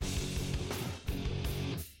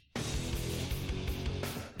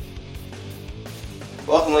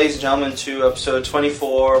Welcome, ladies and gentlemen, to episode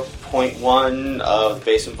 24.1 of the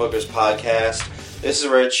Basement Bookers podcast. This is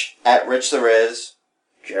Rich, at Rich the Riz.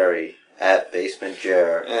 Jerry, at Basement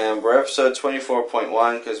Jer. And we're episode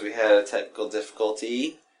 24.1 because we had a technical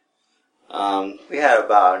difficulty. We had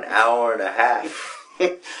about an hour and a half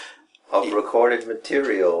of recorded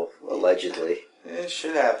material, allegedly.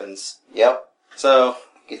 Shit happens. Yep. So,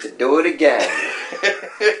 get to do it again.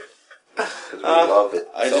 Because we love it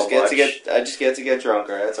I just get to get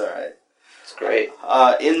drunker. That's all right. It's great.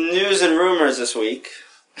 In news and rumors this week,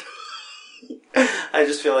 I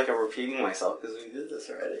just feel like I'm repeating myself because we did this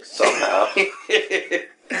already. Somehow.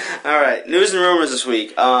 All right, news and rumors this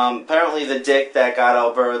week. Apparently, the dick that got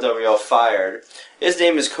Alberto Del Rio fired. His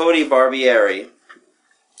name is Cody Barbieri.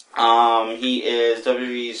 He is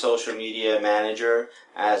WWE's social media manager,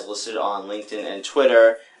 as listed on LinkedIn and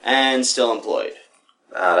Twitter, and still employed.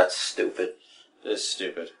 Ah, that's stupid. It's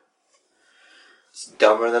stupid. It's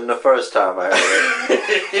dumber than the first time I heard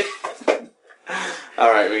it.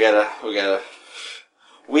 All right, we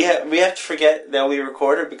have to forget that we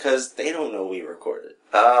recorded because they don't know we recorded.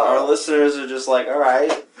 Oh. Our listeners are just like, all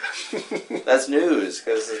right, that's news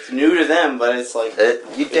because it's new to them, but it's like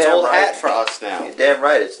it's old hat for us now. You're damn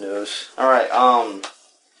right, it's news. All right.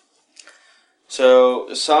 So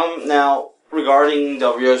now regarding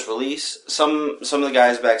Del Rio's release, some of the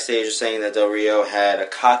guys backstage are saying that Del Rio had a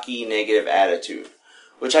cocky, negative attitude,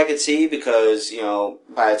 which I could see because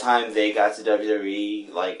by the time they got to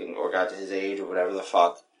WWE, or got to his age or whatever the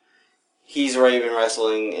fuck, he's already been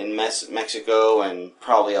wrestling in Mexico and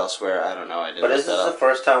probably elsewhere. I don't know. But is this the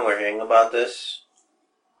first time we're hearing about this?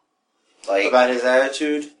 About his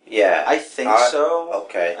attitude? Yeah. I think so.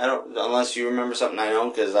 Okay. I don't, unless you remember something I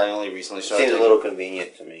don't, because I only recently started. Seems a little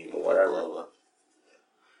convenient to me, but whatever.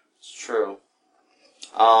 It's true.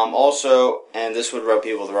 Also, and this would rub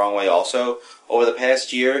people the wrong way also, over the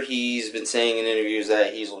past year, he's been saying in interviews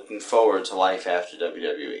that he's looking forward to life after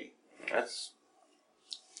WWE. That's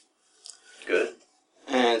good.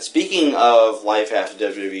 And speaking of life after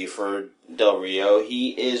WWE for Del Rio, he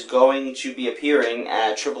is going to be appearing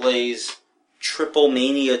at AAA's Triple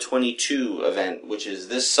Mania 22 event, which is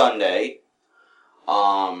this Sunday.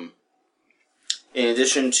 In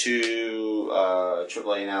addition to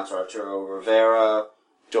AAA announcer Arturo Rivera,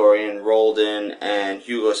 Dorian Roldan, and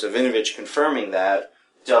Hugo Savinovich confirming that,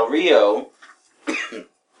 Del Rio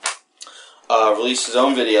released his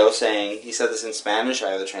own video saying, he said this in Spanish,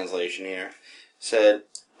 I have the translation here, said,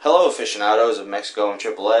 "Hello aficionados of Mexico and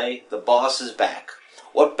AAA, the boss is back.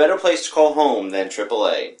 What better place to call home than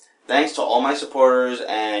AAA? Thanks to all my supporters,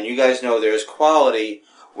 and you guys know there's quality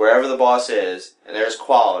wherever the boss is, and there's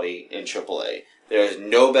quality in AAA. There is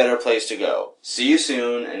no better place to go. See you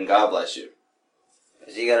soon, and God bless you."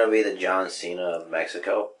 Is he going to be the John Cena of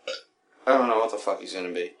Mexico? I don't know what the fuck he's going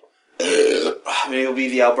to be. Maybe he'll be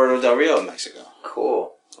the Alberto Del Rio of Mexico.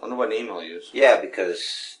 Cool. I wonder what name he'll use. Yeah,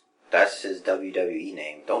 because that's his WWE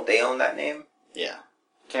name. Don't they own that name? Yeah.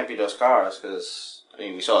 Can't be Dos Caras, because,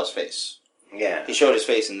 we saw his face. Yeah. He showed his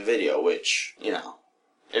face in the video, which, if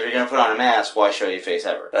you're going to put on a mask, why show your face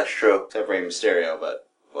ever? That's true. Except Rey Mysterio, but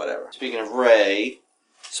whatever. Speaking of Rey,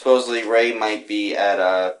 supposedly Rey might be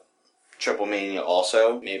at Triple Mania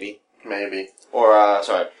also, maybe. Or,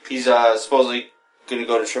 he's supposedly going to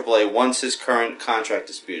go to AAA once his current contract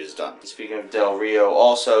dispute is done. Speaking of Del Rio,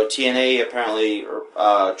 also, TNA apparently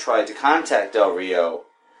tried to contact Del Rio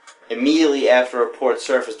immediately after reports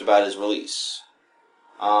surfaced about his release.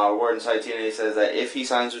 Word inside TNA says that if he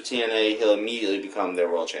signs with TNA, he'll immediately become their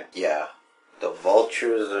world champ. Yeah. The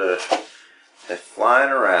vultures they're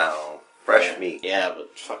flying around. Fresh meat. Yeah,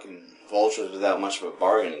 but fucking vultures without much of a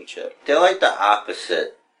bargaining chip. They're like the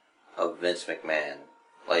opposite of Vince McMahon.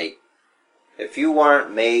 If you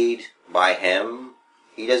weren't made by him,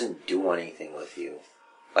 he doesn't do anything with you.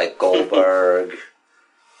 Like Goldberg.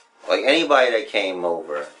 Anybody that came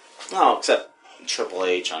over. No, except Triple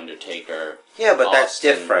H, Undertaker. Yeah, but Austin. that's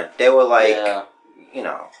different. They were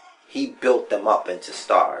he built them up into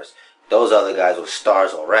stars. Those other guys were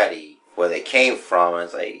stars already, where they came from, and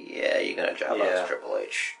it's you're gonna job out Triple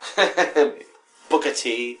H. Booker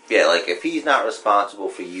T. Yeah, if he's not responsible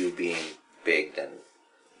for you being big, then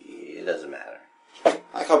it doesn't matter. I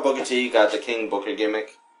like how Booker T got the King Booker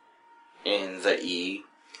gimmick in the E,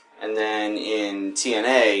 and then in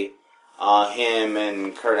TNA, him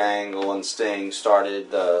and Kurt Angle and Sting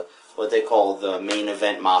started what they call the main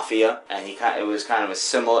event mafia, and it was kind of a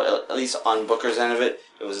similar, at least on Booker's end of it,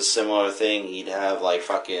 it was a similar thing. He'd have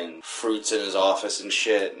fucking fruits in his office and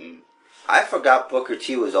shit. And I forgot Booker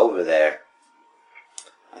T was over there.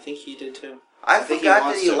 I think he did too. I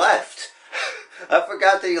forgot that he left. I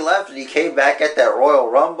forgot that he left and he came back at that Royal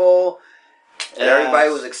Rumble. And everybody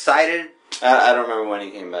was excited. I don't remember when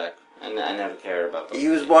he came back. I never cared about those. He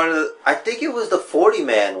was one of the... I think it was the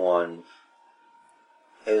 40-man one.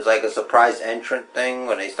 It was like a surprise entrant thing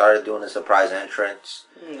when they started doing the surprise entrance.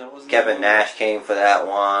 Kevin Nash came for that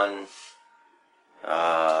one.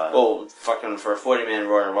 Well, fucking for a 40-man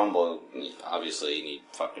Royal Rumble, obviously you need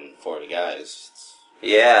fucking 40 guys.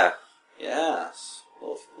 Yeah. Yes. A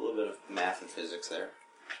little bit of math and physics there.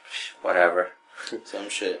 Whatever. Some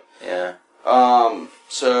shit. Yeah.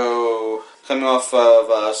 So, coming off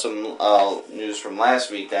of some news from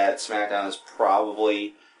last week that SmackDown is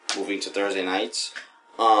probably moving to Thursday nights.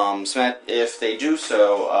 If they do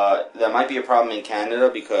so, that might be a problem in Canada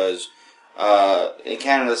because in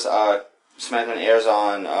Canada, SmackDown airs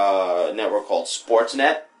on a network called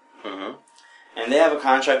Sportsnet. Mm-hmm. And they have a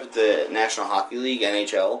contract with the National Hockey League,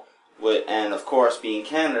 NHL. And, of course, being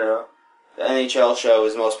Canada, the NHL show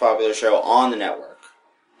is the most popular show on the network.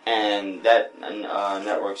 And that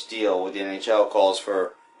network's deal with the NHL calls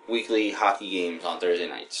for weekly hockey games on Thursday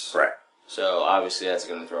nights. Right. So, obviously, that's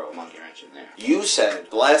going to throw a monkey wrench in there. You said,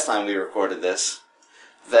 the last time we recorded this,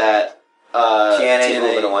 that TNA's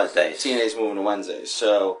moving to Wednesdays. TNA's moving to Wednesdays.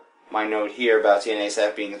 So, my note here about TNA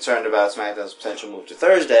staff being concerned about SmackDown's potential move to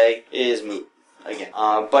Thursday is moot. Again.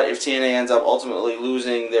 But if TNA ends up ultimately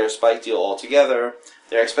losing their Spike deal altogether,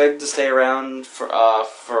 they're expected to stay around for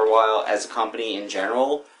a while as a company in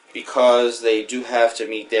general because they do have to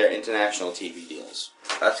meet their international TV deals.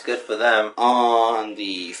 That's good for them. On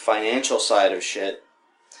the financial side of shit,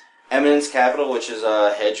 Eminence Capital, which is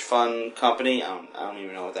a hedge fund company, I don't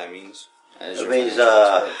even know what that means. It means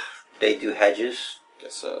they do hedges.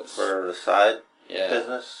 Guess so. For the side business.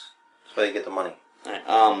 That's where they get the money.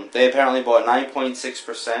 Right. They apparently bought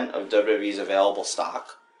 9.6% of WWE's available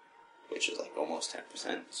stock, which is like almost 10%.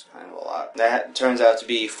 It's kind of a lot. That turns out to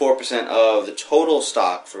be 4% of the total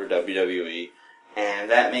stock for WWE,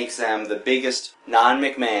 and that makes them the biggest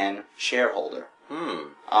non-McMahon shareholder.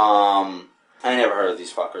 I never heard of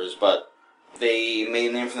these fuckers, but they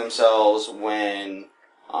made a name for themselves when,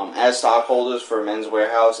 as stockholders for Men's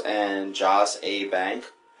Warehouse and Joss A. Bank,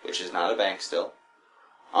 which is not a bank still,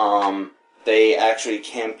 they actually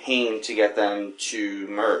campaigned to get them to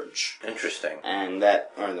merge. Interesting. And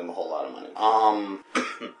that earned them a whole lot of money.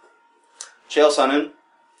 Chael Sonnen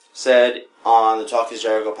said on the Talk is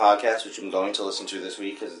Jericho podcast, which I'm going to listen to this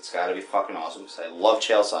week because it's got to be fucking awesome because I love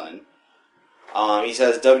Chael Sonnen. He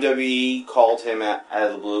says WWE called him out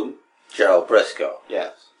of the blue. Joe Briscoe.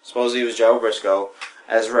 Yes. Supposedly it was Joe Briscoe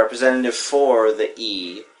as a representative for the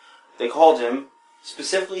E. They called him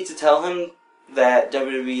specifically to tell him that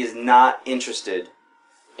WWE is not interested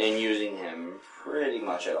in using him pretty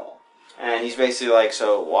much at all. And he's basically like,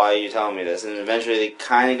 so why are you telling me this? And eventually they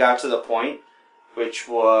kind of got to the point, which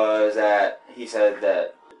was that he said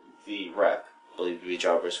that the rep, believed to be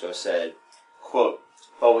Joe Briscoe, said, quote,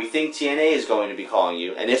 well, we think TNA is going to be calling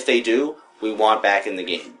you, and if they do, we want back in the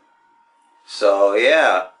game. So,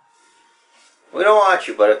 yeah. We don't want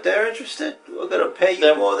you, but if they're interested, we're going to pay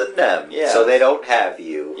you more than them. Yeah. So they don't have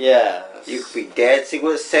you. Yeah. You could be dancing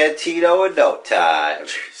with Santino in no time.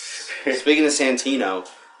 Speaking of Santino,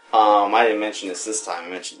 I didn't mention this time. I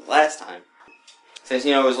mentioned it last time.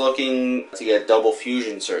 Santino is looking to get double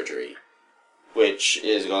fusion surgery, which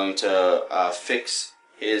is going to fix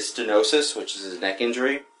his stenosis, which is his neck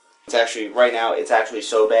injury. It's actually, right now, it's actually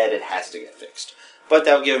so bad it has to get fixed. But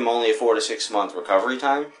that will give him only a 4 to 6 month recovery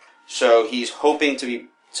time. So he's hoping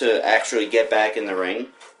to actually get back in the ring.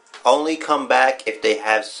 Only come back if they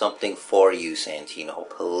have something for you, Santino.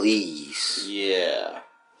 Please. Yeah.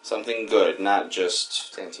 Something good, not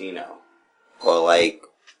just Santino. Or like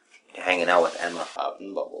hanging out with Emma.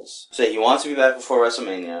 Popping bubbles. So he wants to be back before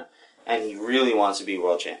WrestleMania, and he really wants to be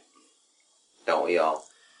world champ. Don't we all?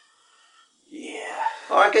 Yeah.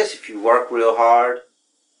 Well, I guess if you work real hard,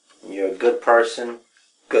 and you're a good person,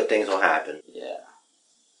 good things will happen. Yeah.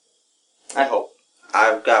 I hope.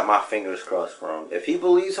 I've got my fingers crossed for him. If he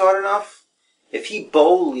believes hard enough, if he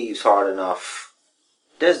believes hard enough,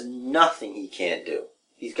 there's nothing he can't do.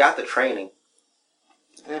 He's got the training.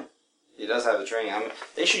 Yeah. He does have the training. I mean,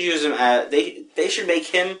 they should use him as... They should make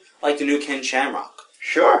him like the new Ken Shamrock.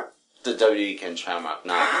 Sure. The WWE Ken Shamrock,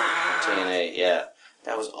 not TNA. Yeah.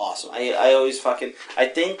 That was awesome. I always fucking... I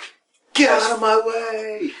think... Get out of my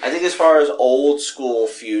way! I think as far as old school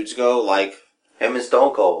feuds go, like... Him and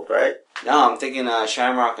Stone Cold, right? No, I'm thinking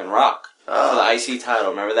Shamrock and Rock for the IC title.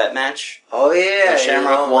 Remember that match? Oh, yeah.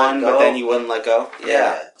 Shamrock won, but then he wouldn't let go.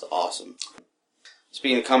 Yeah. It's awesome.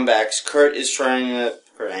 Speaking of comebacks, Kurt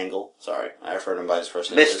Kurt Angle. Sorry, I referred him by his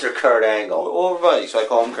first name. Mr. Kurt Angle. Well, we're buddies, so I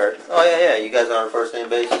call him Kurt. Oh, yeah. You guys are on a first name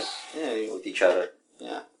basis? Yeah. With each other.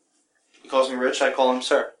 Yeah. He calls me Rich, I call him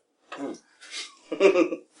Sir.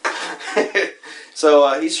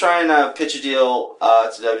 So he's trying to pitch a deal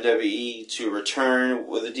to WWE to return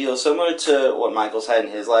with a deal similar to what Michaels had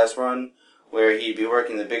in his last run, where he'd be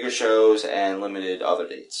working the bigger shows and limited other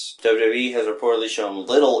dates. WWE has reportedly shown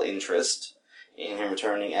little interest in him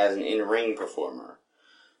returning as an in-ring performer.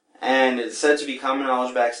 And it's said to be common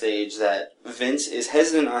knowledge backstage that Vince is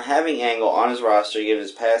hesitant on having Angle on his roster given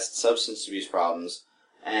his past substance abuse problems,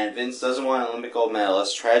 and Vince doesn't want an Olympic gold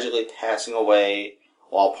medalist tragically passing away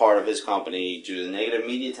while part of his company due to the negative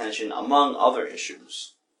media attention, among other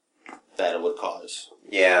issues that it would cause.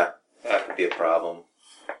 Yeah, that could be a problem.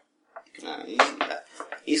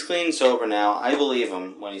 He's clean and sober now. I believe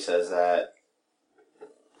him when he says that.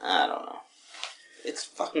 I don't know. It's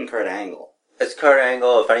fucking Kurt Angle. It's Kurt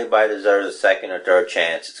Angle. If anybody deserves a second or third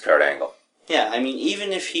chance, it's Kurt Angle. Yeah, I mean,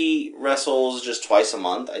 even if he wrestles just twice a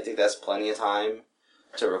month, I think that's plenty of time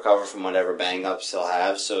to recover from whatever bang-ups he'll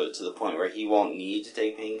have, so to the point where he won't need to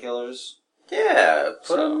take painkillers. Yeah,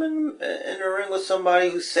 put him in a ring with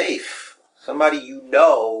somebody who's safe. Somebody you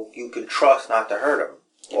know you can trust not to hurt him.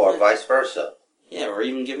 Or vice versa. Yeah, or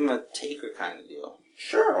even give him a Taker kind of deal.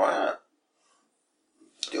 Sure, why not?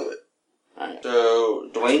 Do it. Alright, so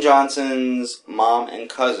Dwayne Johnson's mom and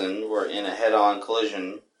cousin were in a head-on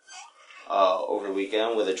collision over the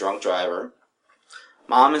weekend with a drunk driver.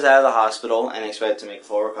 Mom is out of the hospital and expected to make a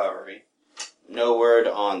full recovery. No word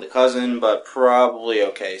on the cousin, but probably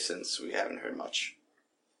okay since we haven't heard much.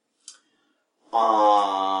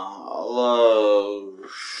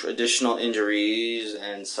 Additional injuries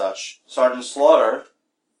and such. Sergeant Slaughter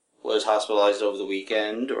was hospitalized over the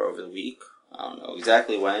weekend or over the week. I don't know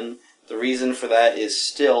exactly when. The reason for that is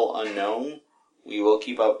still unknown. We will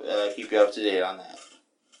keep you up to date on that.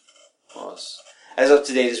 Well, as up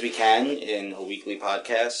to date as we can in a weekly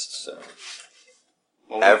podcast. So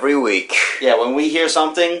every week. Yeah, when we hear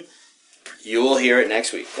something, you will hear it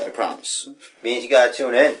next week. I promise. Means you gotta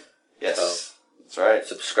tune in. Yes, so, that's right.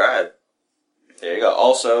 Subscribe. There you go.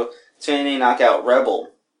 Also, TNA Knockout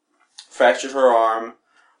Rebel fractured her arm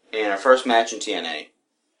in her first match in TNA.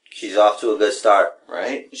 She's off to a good start.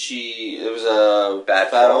 Right? It was a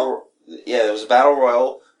battle. Yeah, it was a battle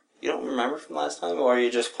royal. You don't remember from last time, or are you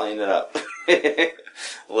just playing it up? A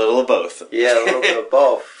little of both. Yeah, a little bit of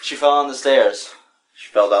both. She fell on the stairs. She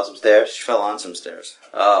fell down some stairs? She fell on some stairs.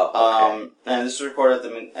 Oh, okay. And this was recorded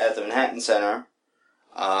at the Manhattan Center,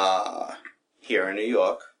 here in New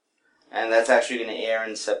York. And that's actually going to air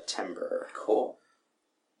in September. Cool.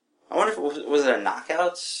 I wonder if was it a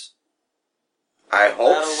Knockouts? I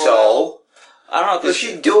hope so. I don't know. What's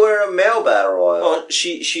she doing in a male battle royal? Well,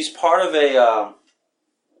 she's part of a,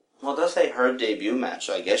 well, it does say her debut match,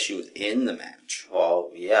 so I guess she was in the match.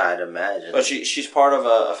 Well, yeah, I'd imagine. But she's part of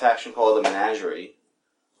a faction called the Menagerie,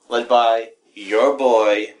 led by your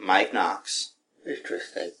boy, Mike Knox.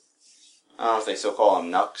 Interesting. I don't know if they still call him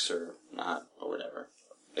Nux or not, or whatever.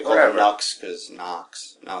 They call him Nux because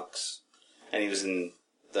Nux. And he was in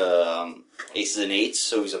the Aces and Eights,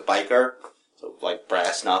 so he's a biker. So, like,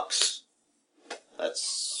 Brass Nux.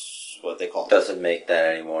 That's what they call him. Doesn't make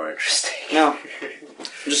that any more interesting. No. I'm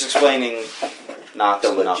just explaining Knox the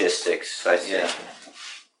and logistics, I see. Yeah.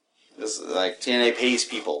 This is like, TNA pays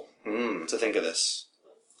people to think of this.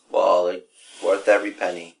 Well, it's worth every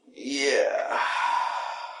penny. Yeah.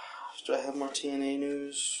 Do I have more TNA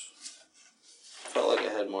news? Felt like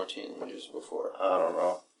I had more TNA news before. I don't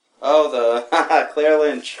know. Oh, the Claire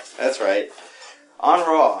Lynch. That's right. On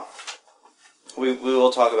Raw. We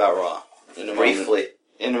will talk about Raw. Briefly.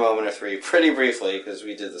 In a moment or three. Pretty briefly, because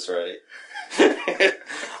we did this already.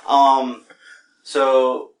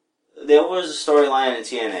 So, there was a storyline in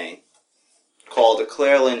TNA called the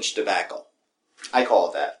Claire Lynch debacle. I call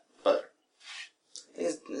it that, but I think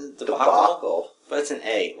it's debacle. But it's an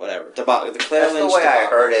A, whatever. Debacle. The Claire That's Lynch the way debacle. I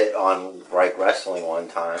heard it on Right Wrestling one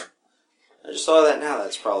time. I just saw that now.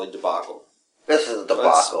 That's probably debacle. This is a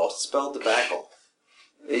debacle. It's spelled debacle.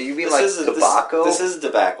 You mean like tobacco? This is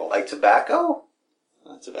debacle. Like tobacco?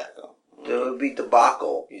 Not tobacco. It would be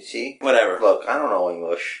debacle, you see? Whatever. Look, I don't know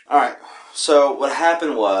English. Alright. So, what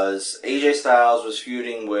happened was, AJ Styles was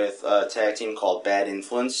feuding with a tag team called Bad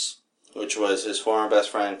Influence, which was his former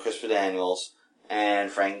best friend, Christopher Daniels,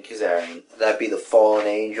 and Frank Kazarian. That'd be the fallen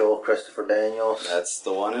angel, Christopher Daniels? That's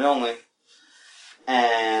the one and only.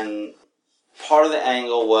 And part of the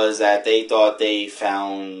angle was that they thought they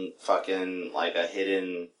found fucking, like, a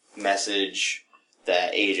hidden message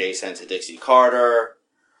that AJ sent to Dixie Carter.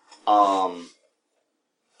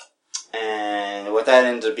 And what that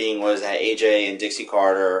ended up being was that AJ and Dixie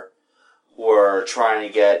Carter were trying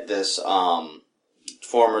to get this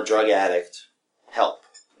former drug addict help.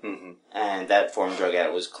 Mm-hmm. And that former drug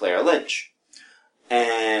addict was Claire Lynch.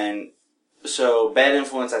 And so Bad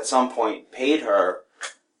Influence at some point paid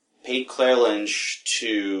Claire Lynch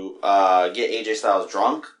to get AJ Styles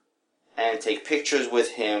drunk and take pictures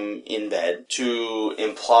with him in bed to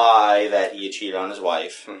imply that he had cheated on his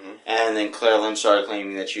wife. Mm-hmm. And then Claire Lynch started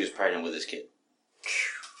claiming that she was pregnant with his kid.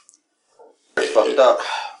 Fucked up.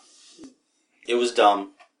 It was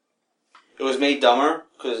dumb. It was made dumber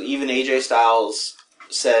because even AJ Styles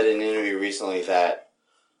said in an interview recently that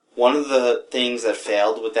one of the things that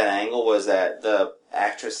failed with that angle was that the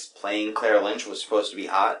actress playing Claire Lynch was supposed to be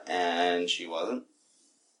hot, and she wasn't.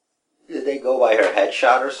 Did they go by her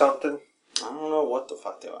headshot or something? I don't know what the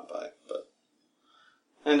fuck they went by, but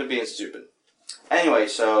ended up being stupid. Anyway,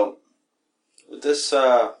 so with this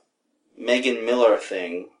Megan Miller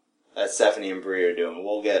thing that Stephanie and Brie are doing,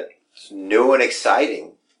 we'll get... It's new and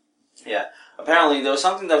exciting. Yeah. Apparently, there was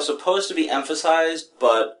something that was supposed to be emphasized,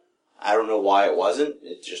 but I don't know why it wasn't.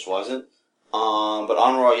 It just wasn't. But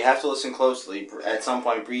on Raw, you have to listen closely. At some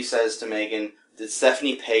point, Brie says to Megan, "Did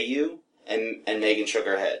Stephanie pay you?" And Megan shook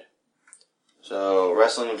her head. So,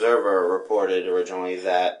 Wrestling Observer reported originally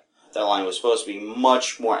that that line was supposed to be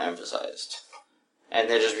much more emphasized. And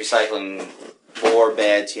they're just recycling more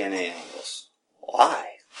bad TNA angles. Why?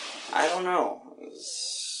 I don't know.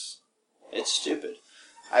 It's stupid.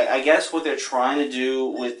 I guess what they're trying to do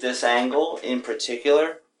with this angle in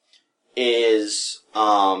particular is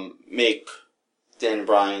make Dan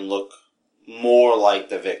Bryan look more like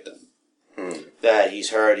the victim. That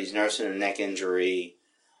he's hurt, he's nursing a neck injury,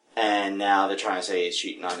 and now they're trying to say he's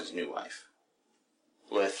cheating on his new wife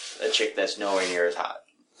with a chick that's nowhere near as hot.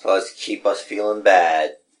 So let's keep us feeling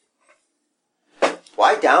bad.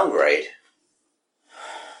 Why downgrade?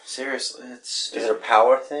 Seriously, it's... Is it a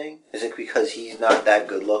power thing? Is it because he's not that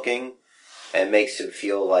good looking and makes him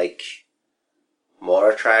feel like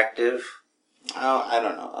more attractive? I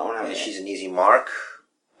don't know. I don't have And she's an easy mark?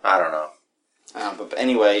 I don't know. But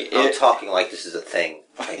anyway... I'm talking like this is a thing.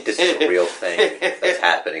 Like this is a real thing that's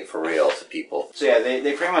happening for real to people. So yeah,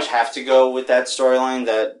 they pretty much have to go with that storyline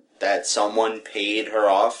that someone paid her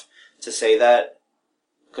off to say that.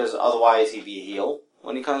 Because otherwise he'd be a heel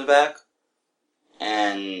when he comes back.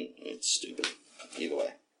 And it's stupid. Either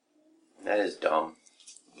way. That is dumb.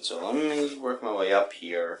 So let me work my way up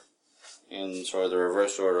here in sort of the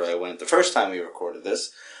reverse order I went the first time we recorded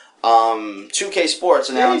this. 2K Sports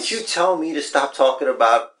announced... Didn't you tell me to stop talking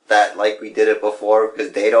about that like we did it before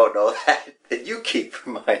because they don't know that? And you keep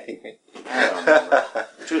reminding me. I don't remember.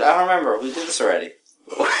 Dude, I don't remember. We did this already.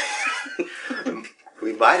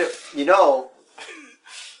 We might have... You know...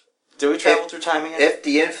 Did we travel through time again? If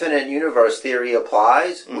the infinite universe theory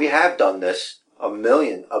applies, we have done this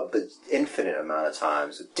the infinite amount of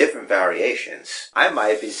times with different variations. I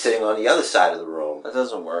might be sitting on the other side of the room. That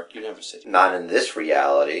doesn't work. You never sit. Not in this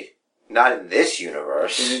reality. Not in this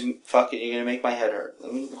universe. Fuck it, you're gonna make my head hurt.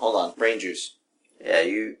 Hold on. Brain juice. Yeah,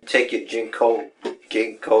 you take your ginkgo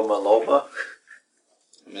biloba.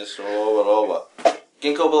 Mr. Loba.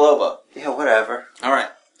 Ginkgo biloba. Yeah, whatever. Alright.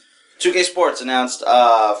 2K Sports announced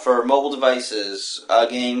for mobile devices a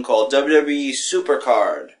game called WWE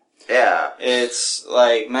Supercard. Yeah. It's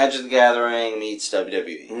like Magic the Gathering meets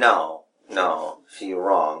WWE. No. See, you're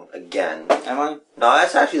wrong. Again. Am I? No,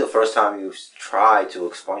 that's actually the first time you've tried to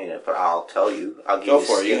explain it, but I'll tell you. I'll give Go you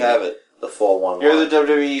for it. You have it. The 411. You're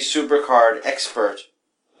the WWE Supercard expert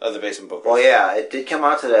of the Basement Bookers. Well, yeah, it did come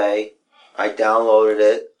out today. I downloaded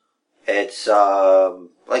it. It's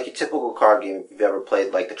like a typical card game if you've ever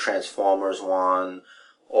played like the Transformers one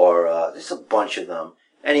or there's a bunch of them.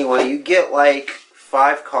 Anyway, you get like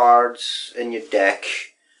 5 cards in your deck.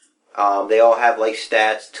 They all have like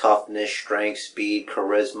stats, toughness, strength, speed,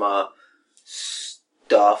 charisma,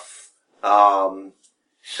 stuff.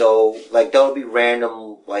 So like there'll be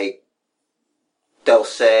random, like they'll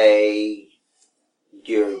say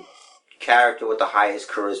your character with the highest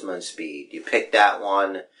charisma and speed. You pick that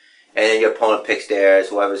one, and then your opponent picks theirs.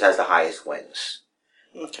 Whoever has the highest wins.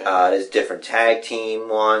 Okay. There's different tag team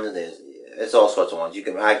ones. There's all sorts of ones. You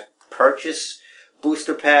can purchase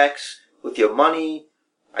booster packs with your money.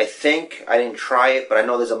 I think, I didn't try it, but I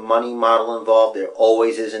know there's a money model involved. There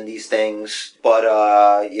always is in these things. But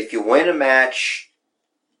if you win a match,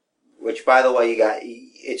 which by the way,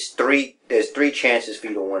 there's 3 chances for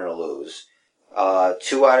you to win or lose. 2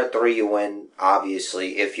 out of 3 you win,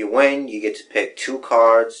 obviously. If you win, you get to pick 2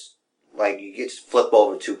 cards. Like, you get to flip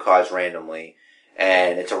over 2 cards randomly.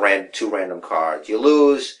 And it's 2 random cards. You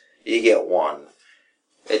lose, you get 1.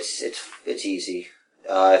 It's easy.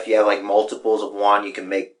 If you have like multiples of one, you can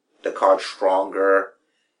make the card stronger.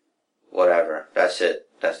 Whatever. That's it.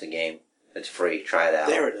 That's the game. It's free. Try it out.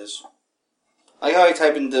 There it is. I got to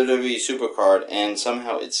type in WWE Supercard, and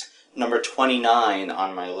somehow it's number 29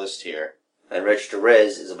 on my list here. And Rich the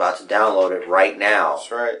Riz is about to download it right now.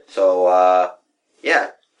 That's right. So,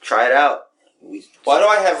 yeah, try it out. Why do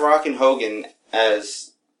I have Rock and Hogan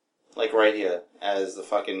as, like, right here, as the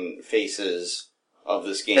fucking faces of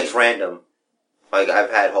this game? It's random. Like,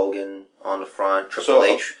 I've had Hogan on the front, Triple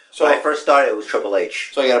H. So when I first started, it was Triple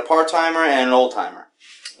H. So I got a part-timer and an old-timer.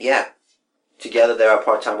 Yeah. Together, they're a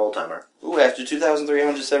part-time old-timer. Ooh, after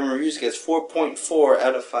 2,307 reviews, it gets 4.4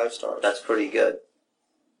 out of 5 stars. That's pretty good.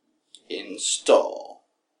 Install.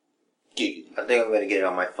 Giggity. I think I'm going to get it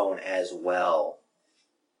on my phone as well.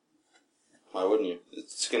 Why wouldn't you?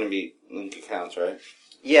 It's going to be link accounts, right?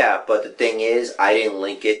 Yeah, but the thing is, I didn't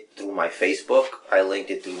link it through my Facebook. I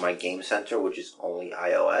linked it through my Game Center, which is only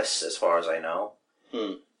iOS, as far as I know.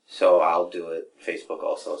 So I'll do it Facebook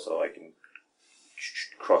also, so I can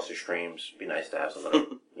cross the streams. Be nice to have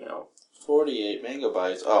something, 48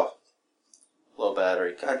 megabytes. Oh, low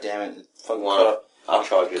battery. God damn it! Fucking I'll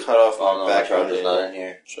charge it. Cut off my my background charger's data. not in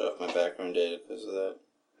here. Shut off my background data because of that.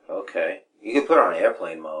 Okay, you can put it on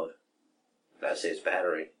airplane mode. That saves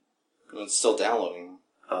battery. It's still downloading.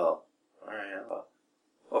 Oh, all right.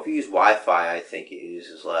 Well, if you use Wi-Fi, I think it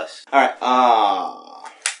uses less. All right.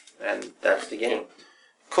 And that's the game.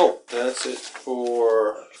 Cool. That's it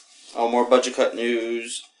for more budget cut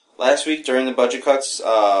news. Last week during the budget cuts,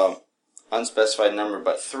 unspecified number,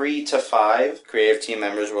 but 3 to 5 creative team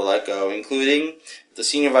members were let go, including the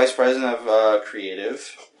senior vice president of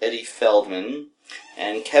creative, Eddie Feldman,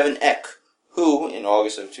 and Kevin Eck, who, in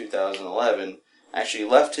August of 2011, actually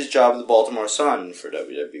left his job at the Baltimore Sun for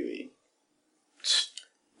WWE.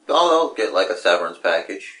 They'll get like a severance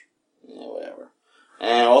package. Yeah, whatever.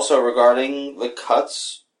 And also regarding the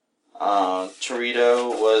cuts, Torito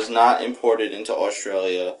was not imported into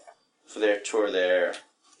Australia for their tour there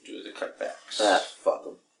due to the cutbacks. Fuck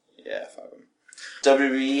them. Yeah, fuck them.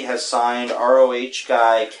 WWE has signed ROH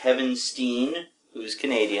guy Kevin Steen, who's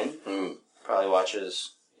Canadian. Probably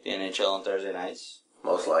watches the NHL on Thursday nights.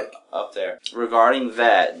 Most like. Up there. Regarding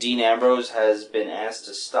that, Dean Ambrose has been asked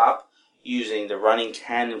to stop using the running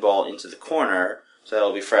cannonball into the corner, so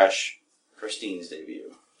that'll be fresh for Steen's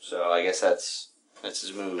debut. So I guess that's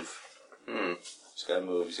his move. He's got a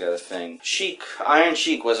move. He's got a thing. Iron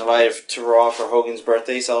Sheik was invited to Raw for Hogan's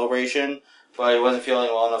birthday celebration, but he wasn't feeling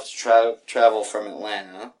well enough to travel from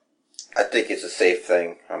Atlanta. I think it's a safe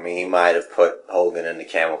thing. I mean, he might have put Hogan in the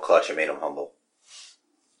camel clutch and made him humble.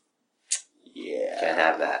 Yeah. Can't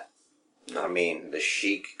have that. I mean, the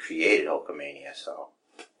Sheik created Hulkamania, so,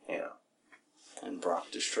 And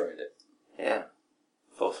Brock destroyed it. Yeah.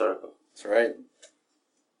 Full circle. That's right.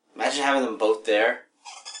 Imagine having them both there.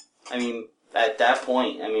 I mean, at that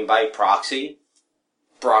point, by proxy,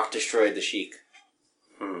 Brock destroyed the Sheik.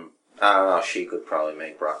 I don't know. Sheik would probably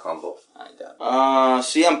make Brock humble. I doubt.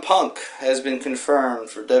 CM Punk has been confirmed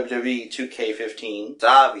for WWE 2K15. It's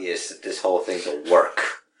obvious that this whole thing's a work.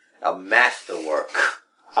 A masterwork.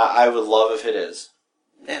 I would love if it is.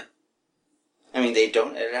 Yeah. They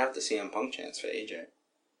don't edit out the CM Punk chance for AJ.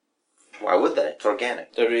 Why would they? It's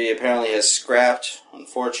organic. WWE apparently has scrapped,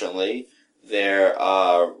 unfortunately, their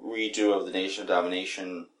redo of the Nation of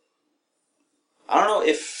Domination. I don't know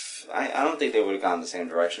if... I don't think they would have gone the same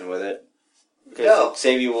direction with it. Because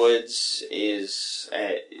Xavier Woods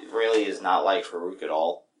really is not like Farouk at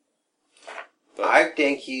all. But I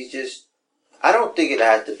think he's just... I don't think it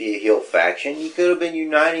has to be a heel faction. He could have been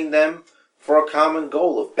uniting them for a common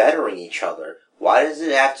goal of bettering each other. Why does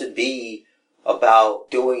it have to be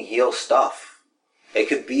about doing heel stuff? It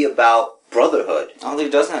could be about brotherhood. I don't think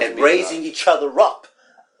it does have to be and raising each other up.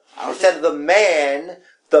 Instead of the man,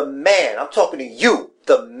 I'm talking to you,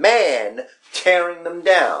 the man tearing them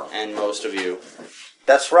down. And most of you.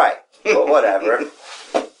 That's right. But whatever.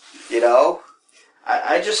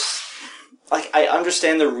 I just... I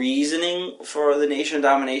understand the reasoning for the Nation of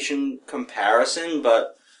Domination comparison,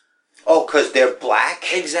 but... Oh, because they're black?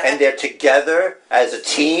 Exactly. And they're together as a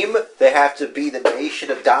team? They have to be the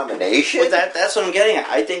Nation of Domination? Well, that's what I'm getting at.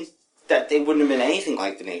 I think that they wouldn't have been anything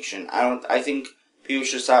like the Nation. I think people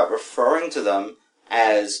should start referring to them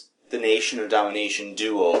as the Nation of Domination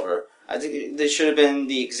do-over. I think they should have been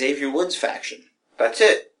the Xavier Woods faction. That's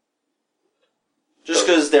it. Just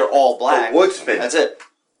because they're all black. The Woodsman. That's it.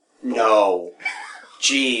 No.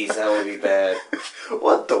 Jeez, that would be bad.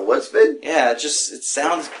 What, the Woodsman? Yeah, it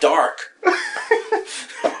sounds dark.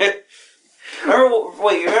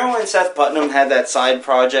 Remember when Seth Putnam had that side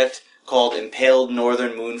project called Impaled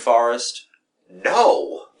Northern Moon Forest?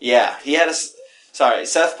 No. Yeah, he had a... Sorry,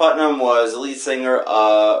 Seth Putnam was the lead singer,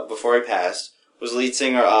 before he passed, was the lead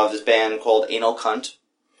singer of this band called Anal Cunt.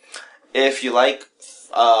 If you like,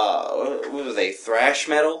 what were they, thrash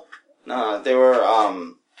metal? No, they were,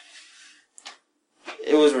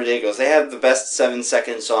 it was ridiculous. They had the best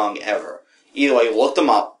 7-second song ever. Either way, look them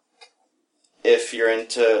up. If you're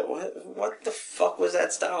into... What the fuck was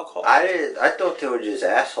that style called? I thought they were just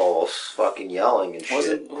assholes fucking yelling and shit.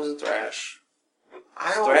 It wasn't thrash.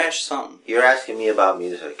 I don't... Thrash something. You're asking me about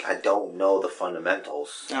music. I don't know the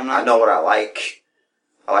fundamentals. I know what I like.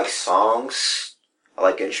 I like songs. I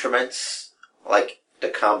like instruments. I like the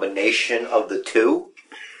combination of the two.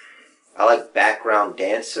 I like background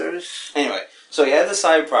dancers. Anyway, so he had the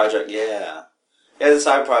side project, yeah. He had the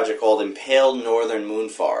side project called Impaled Northern Moon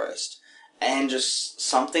Forest. And just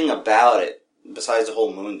something about it, besides the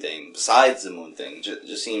moon thing,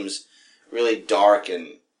 just seems really dark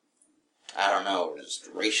and, I don't know,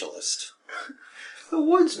 just racialist. The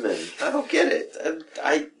Woodsman. I don't get it.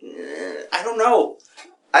 I don't know.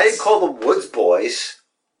 I didn't call them Woods Boys.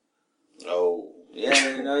 Oh,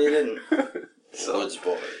 yeah, no, you didn't. Woods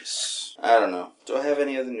Boys. I don't know. Do I have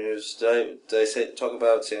any other news? Did I talk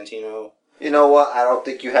about Santino? You know what? I don't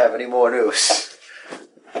think you have any more news.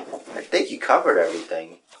 I think you covered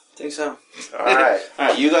everything. I think so. Alright.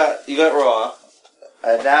 Alright, you got Raw.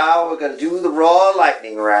 And now we're going to do the Raw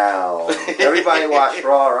Lightning Round. Everybody watched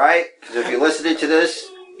Raw, right? Because if you're listening to this,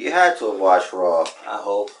 you had to have watched Raw. I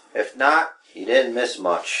hope. If not, you didn't miss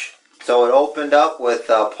much. So it opened up with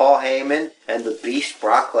Paul Heyman and the Beast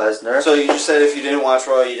Brock Lesnar. So you just said if you didn't watch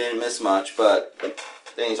Raw, you didn't miss much, but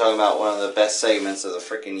then you're talking about one of the best segments of the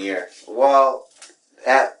freaking year. Well,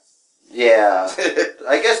 yeah.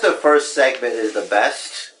 I guess the first segment is the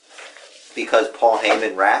best because Paul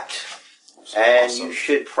Heyman rapped. And awesome. You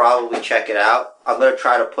should probably check it out. I'm going to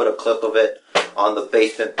try to put a clip of it on the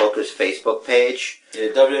Basement Bookers Facebook page. Yeah,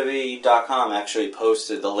 WWE.com actually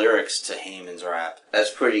posted the lyrics to Heyman's rap.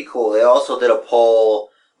 That's pretty cool. They also did a poll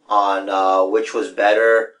on which was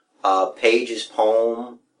better, Paige's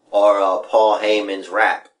poem or Paul Heyman's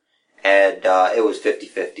rap. And it was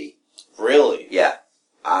 50-50. Really? Yeah.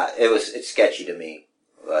 It's sketchy to me,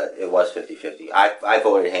 but it was 50-50. I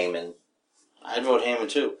voted Heyman. I'd vote Heyman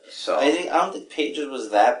too. So I don't think Paige's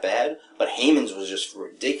was that bad, but Heyman's was just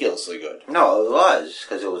ridiculously good. No, it was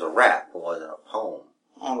because it was a rap. It wasn't a poem.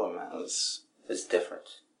 Oh man, it's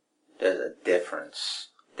different. There's a difference.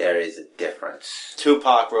 There is a difference.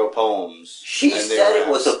 Tupac wrote poems. She said it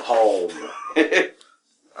was a poem. And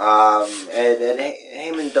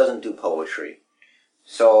Heyman doesn't do poetry.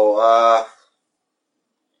 So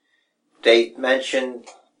they mentioned,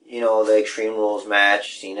 the Extreme Rules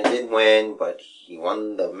match. Cena did win, but he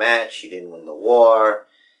won the match. He didn't win the war.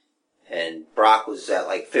 And Brock was at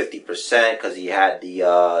like 50% because he had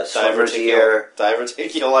the swimmer's ear.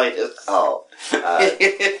 Diverticulitis. Oh.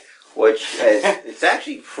 Which is, it's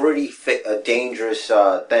actually pretty a dangerous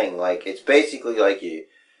thing. Like, it's basically like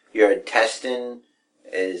your intestine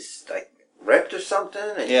is like ripped or something.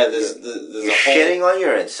 And yeah, there's you're shitting on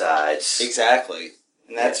your insides. Exactly.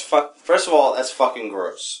 And that's first of all, that's fucking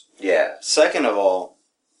gross. Yeah. Second of all,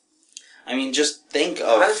 I mean, just think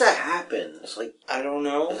of... How does that happen? It's like... I don't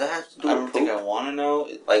know. Does that have to do I with don't poop? think I want to know.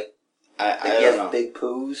 Like, I don't know. Big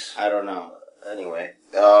poos? I don't know. Anyway.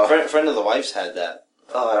 Friend of the wife's had that.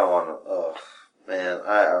 Oh, I don't want to... Oh, man,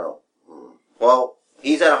 I don't... Well,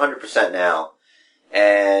 he's at 100% now.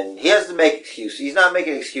 And he has to make excuses. He's not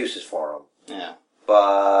making excuses for him. Yeah.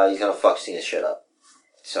 But he's going to fuck Cena's shit up.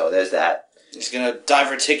 So there's that. He's going to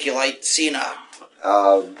diverticulate Cena.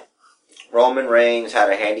 Roman Reigns had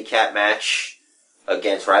a handicap match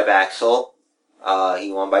against Ryback.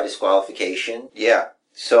 He won by disqualification. Yeah.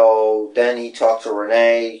 So then he talked to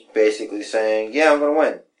Renee, basically saying, yeah, I'm going to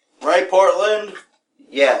win. Right, Portland?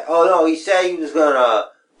 Yeah. Oh, no, he said he was going to...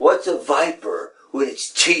 What's a viper with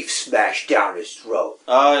its teeth smashed down his throat?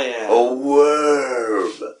 Oh, yeah. A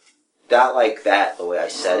worm. Not like that, the way I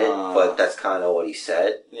said it, but that's kind of what he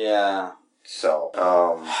said. Yeah. So,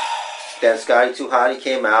 then Scotty 2 Hotty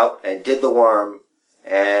came out and did the worm,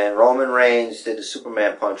 and Roman Reigns did the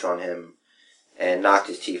Superman punch on him and knocked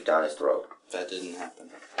his teeth down his throat. That didn't happen.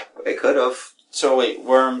 It could have. So wait,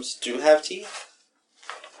 worms do have teeth?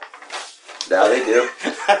 Now they do.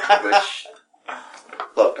 Which,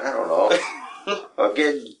 look, I don't know. I'm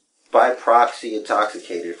getting by proxy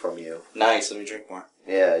intoxicated from you. Nice, let me drink more.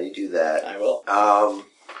 Yeah, you do that. I will.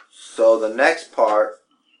 So the next part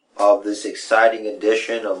of this exciting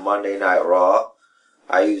edition of Monday Night Raw,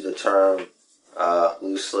 I use the term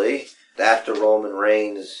loosely. After Roman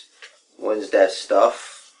Reigns wins that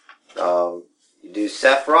stuff, You do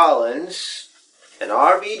Seth Rollins and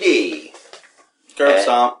RVD. Curb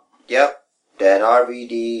stomp. Yep. Then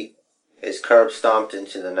RVD is curb stomped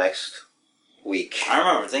into the next week. I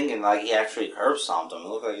remember thinking like he actually curb stomped him. It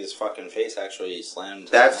looked like his fucking face actually slammed.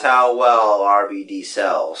 That's how well RVD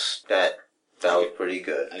sells. That was pretty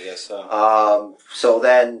good. I guess so. So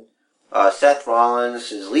then Seth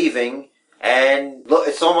Rollins is leaving, and look,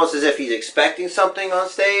 it's almost as if he's expecting something on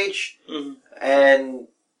stage, and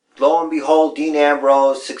lo and behold, Dean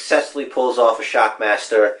Ambrose successfully pulls off a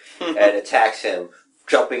Shockmaster and attacks him,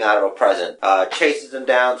 jumping out of a present. Chases him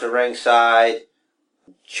down to ringside,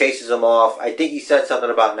 chases him off. I think he said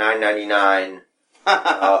something about $9.99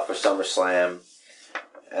 for SummerSlam.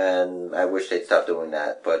 And I wish they'd stop doing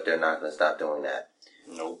that, but they're not going to stop doing that.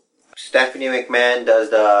 Nope. Stephanie McMahon does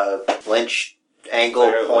the Lynch angle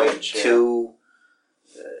 .2.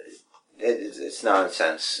 It's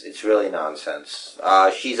nonsense. It's really nonsense.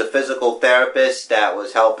 She's a physical therapist that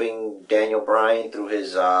was helping Daniel Bryan through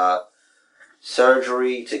his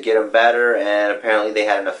surgery to get him better, and apparently they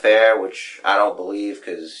had an affair, which I don't believe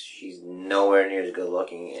because she's nowhere near as good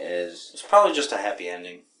looking as... It's probably just a happy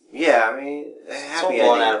ending. Yeah, I mean, a happy ending.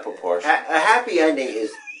 Blown out of proportion. A happy ending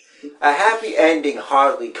is... A happy ending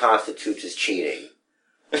hardly constitutes as cheating.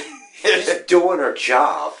 She's doing her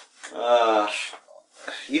job.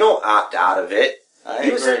 You don't opt out of it.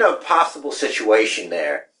 He was in a possible situation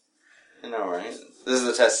there. I know, right? This is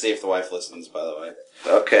the test to see if the wife listens, by the way.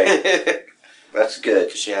 Okay. That's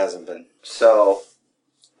good. She hasn't been. So,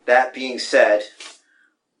 that being said,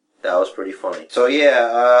 that was pretty funny. So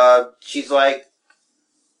yeah, she's like,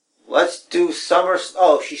 let's do Summer...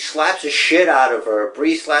 Oh, she slaps the shit out of her.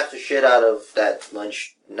 Bree slaps the shit out of that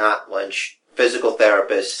physical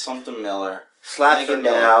therapist. Something Miller. Slaps her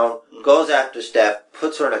down, goes after Steph,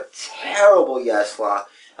 puts her in a terrible yes lock.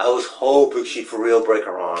 I was hoping she'd for real break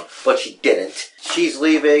her arm, but she didn't. She's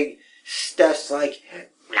leaving. Steph's like,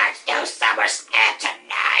 let's do SummerSlam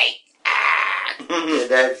tonight. And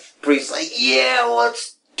then Bree's like, yeah,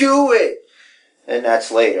 let's do it. And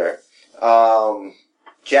that's later.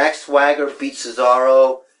 Jack Swagger beats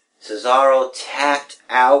Cesaro. Cesaro tapped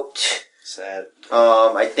out. Sad.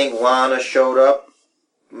 I think Lana showed up.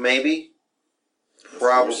 Maybe.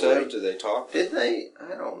 Probably. Did they talk? Did they?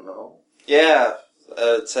 I don't know. Yeah.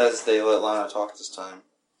 It says they let Lana talk this time.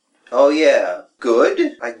 Oh, yeah.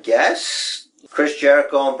 Good, I guess. Chris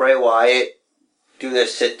Jericho and Bray Wyatt do their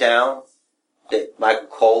sit-down. That Michael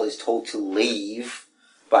Cole is told to leave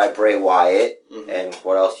by Bray Wyatt. Mm-hmm. And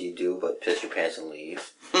what else do you do but piss your pants and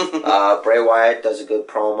leave? Bray Wyatt does a good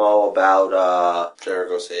promo about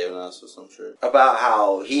Jericho saving us or some shit. About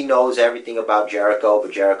how he knows everything about Jericho,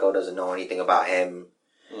 but Jericho doesn't know anything about him.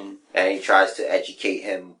 And he tries to educate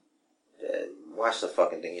him. Watch the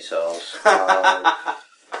fucking thing yourselves.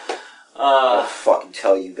 I'll fucking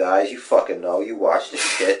tell you guys. You fucking know. You watch this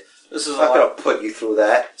shit. This is I'm not gonna put you through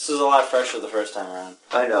that. This is a lot fresher the first time around.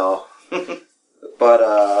 I know.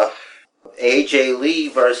 But, AJ Lee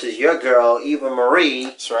versus your girl, Eva Marie.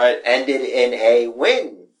 That's right. Ended in a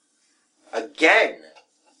win. Again.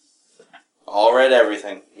 All read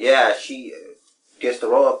everything. Yeah, she gets the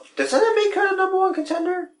roll up. Does that make her the number one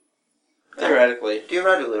contender? Theoretically.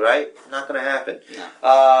 Theoretically, right? Not gonna happen.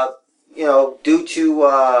 No. Due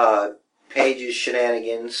to Paige's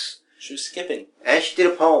shenanigans. She was skipping. And she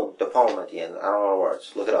did the poem at the end. I don't know the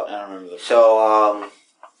words. Look it up. I don't remember the poem. So,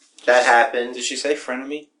 that happened. Did she say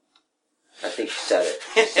frenemy? I think she said it.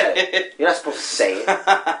 She said it. You're not supposed to say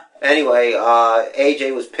it. Anyway,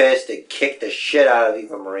 AJ was pissed and kicked the shit out of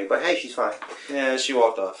Eva Marie, but hey, she's fine. Yeah, she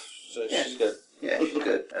walked off. So yeah. She's good. Yeah, she's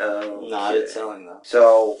good. Not it's selling though.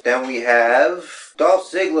 So, then we have Dolph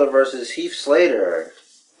Ziggler versus Heath Slater.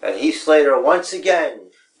 And Heath Slater, once again,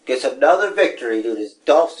 gets another victory due to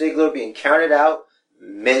Dolph Ziggler being counted out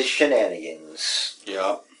Miz shenanigans.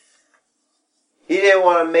 Yep. He didn't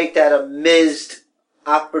want to make that a Miz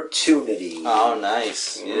opportunity. Oh,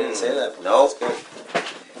 nice. You didn't say that. Nope.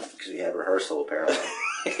 Because we had rehearsal, apparently.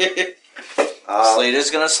 Slater's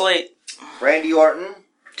gonna slate. Randy Orton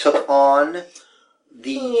took on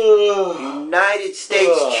the United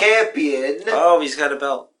States champion. Oh, he's got a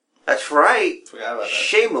belt. That's right. Forgot about that.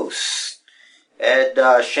 Sheamus.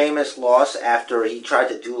 And Sheamus lost after he tried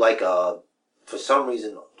to do for some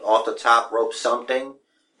reason, off the top rope something,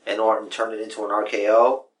 and Orton turned it into an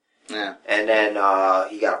RKO. Yeah. And then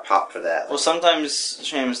he got a pop for that. Well, sometimes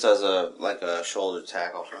Sheamus does a shoulder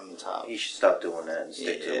tackle from the top. He should stop doing that and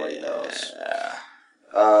stick to what he knows.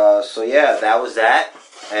 Yeah. So yeah, that was that.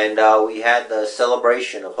 And we had the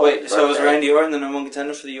celebration of Wait, so was Randy Orton the number one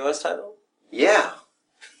contender for the U.S. title? Yeah.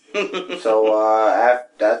 So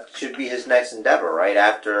that should be his next endeavor, right?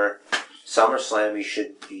 After SummerSlam, he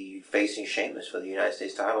should be facing Sheamus for the United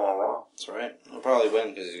States title on Raw. That's right. He'll probably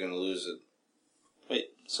win because he's going to lose it.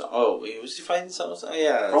 Wait, was he fighting SummerSlam?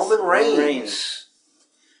 Yeah. Roman Reigns.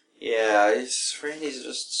 Yeah, Randy's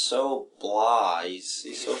just so blah.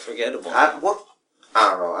 He's so forgettable. I don't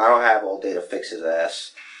know. I don't have all day to fix his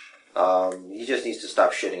ass. He just needs to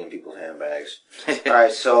stop shitting in people's handbags.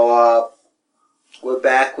 Alright, so, we're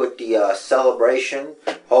back with the, celebration.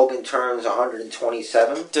 Hogan turns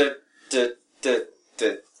 127.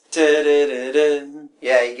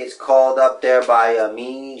 Yeah, he gets called up there by,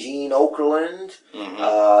 Mean Gene Okerlund. Mm-hmm.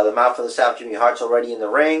 The Mouth of the South, Jimmy Hart's already in the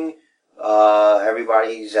ring.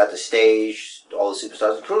 Everybody's at the stage. All the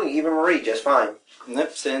superstars, including Eva Marie, just fine.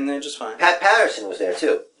 Yep, staying there just fine. Pat Patterson was there,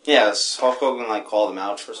 too. Yeah, Hulk Hogan, called him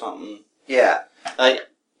out for something. Yeah.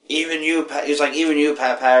 Even you,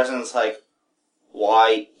 Pat Patterson, it's like,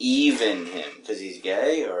 why even him? Because he's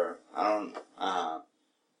gay, or I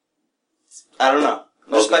don't know.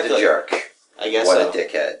 Hogan's a jerk. I guess what so. a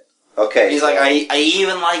dickhead. Okay. He's like, I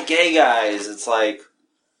even like gay guys. It's like,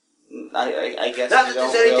 I guess not that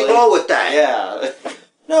there's anything wrong with that. Yeah.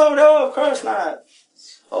 No, of course not.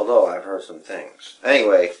 Although I've heard some things.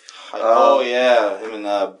 Anyway. Yeah, him and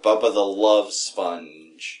Bubba the Love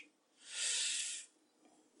Sponge.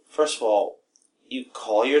 First of all, you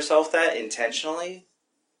call yourself that intentionally?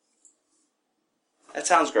 That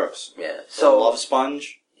sounds gross. Yeah. So Love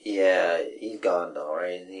Sponge? Yeah, he's gone though,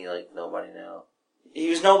 right? Isn't he nobody now? He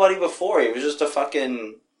was nobody before. He was just a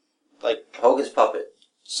fucking Hogan's puppet.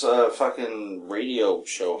 It's a fucking radio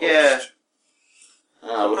show host. Yeah.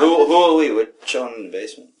 Who are we? We're chilling in the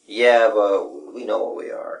basement. Yeah, but we know what we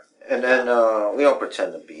are. And then, we don't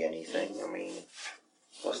pretend to be anything. I mean,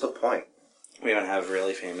 what's the point? We don't have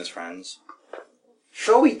really famous friends.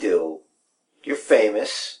 Sure we do. You're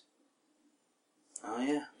famous. Oh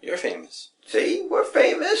yeah, you're famous. See? We're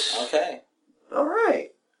famous. Okay.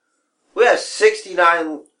 Alright. We have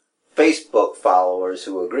 69 Facebook followers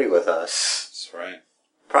who agree with us. That's right.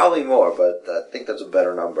 Probably more, but I think that's a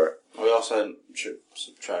better number. We also should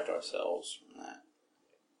subtract ourselves from that.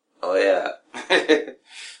 Oh yeah.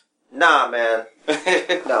 Nah, man.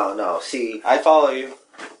 No. See, I follow you.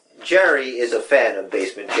 Jerry is a fan of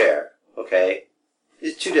Basement Chair, okay?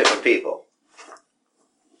 It's two different people.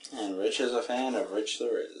 And Rich is a fan of Rich the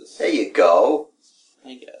Riz. There you go.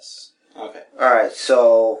 I guess. Okay. Alright,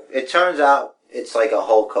 so it turns out it's like a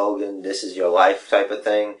Hulk Hogan, This Is Your Life type of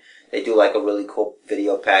thing. They do a really cool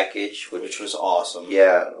video package. Which was awesome.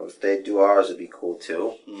 Yeah, if they do ours, it'd be cool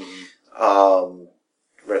too. Mm-hmm.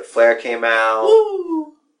 Ric Flair came out.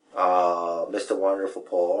 Woo! Mr. Wonderful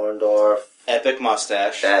Paul Orndorff. Epic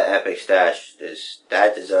mustache. That epic stash,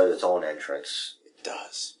 that deserves its own entrance. It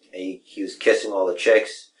does. He was kissing all the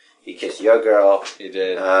chicks. He kissed your girl. He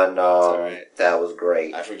did. And right. that was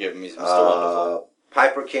great. I forgive him. He's Mr. Wonderful.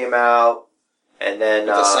 Piper came out. And then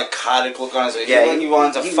with a psychotic look on his face. Yeah, he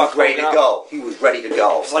wanted to fuck was ready to up. go. He was ready to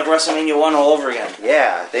go. It's like WrestleMania 1 all over again.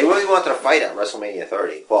 Yeah, they really wanted to fight at WrestleMania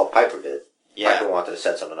 30. Well, Piper did. Yeah. Piper wanted to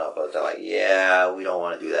set something up, but they're like, yeah, we don't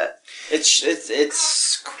want to do that.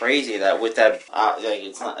 It's crazy that with that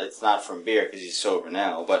it's not from beer because he's sober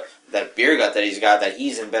now, but that beer gut that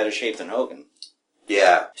he's in better shape than Hogan.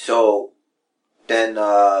 Yeah. So then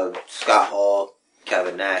Scott Hall,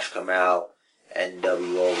 Kevin Nash come out,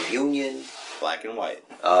 NWO reunion. Black and white.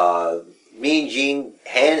 Mean Gene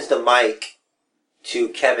hands the mic to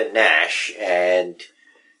Kevin Nash, and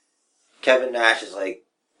Kevin Nash is like,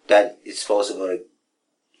 that is supposed to go to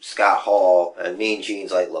Scott Hall, and Mean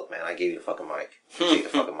Gene's like, look, man, I gave you the fucking mic. Take the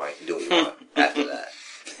fucking mic and do what you want after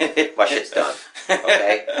that. My shit's done.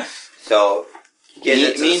 Okay? So,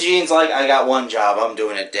 Mean Gene's like, I got one job, I'm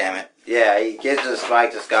doing it, damn it. Yeah, he gives this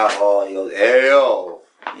mic to Scott Hall, and he goes, hey, yo,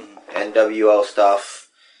 NWO stuff.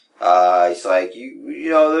 He's like, you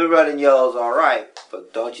know, the red and yellow's alright,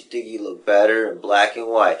 but don't you think you look better in black and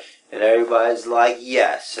white? And everybody's like,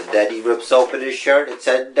 yes. And then he rips open his shirt, it's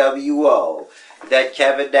NWO. Then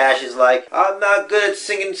Kevin Nash is like, I'm not good at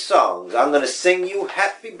singing songs. I'm gonna sing you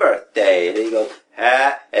happy birthday. And then he goes,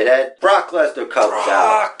 ha. And then Brock Lesnar comes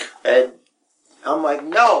out. And I'm like,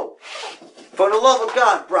 no. For the love of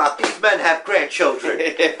God, Brock, these men have grandchildren.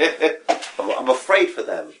 I'm afraid for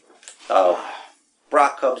them.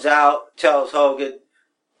 Brock comes out, tells Hogan,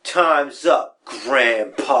 time's up,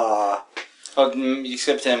 Grandpa. Oh, you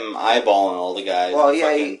skipped him eyeballing all the guys. Well,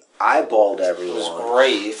 yeah, he eyeballed everyone. It was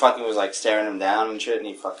great. He fucking was staring him down and shit, and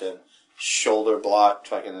he fucking shoulder blocked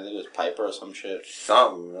fucking, I think it was Piper or some shit.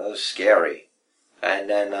 Something. That was scary. And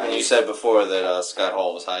then... and you said before that Scott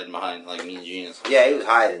Hall was hiding behind, like, Mean Genius. Yeah, he was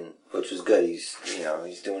hiding, which was good. He's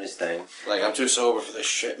doing his thing. Like, I'm too sober for this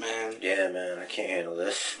shit, man. Yeah, man, I can't handle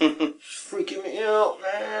this. It's freaking me out,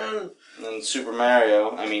 man. And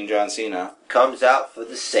then John Cena. Comes out for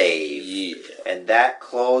the save. Yeah. And that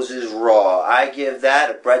closes Raw. I give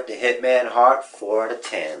that a Bret the Hitman Hart 4 out of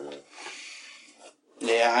 10.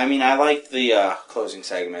 Yeah, I mean, I liked the closing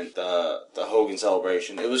segment, the Hogan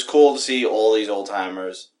celebration. It was cool to see all these old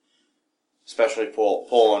timers, especially Paul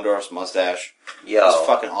Orndorff's mustache. Yo, it was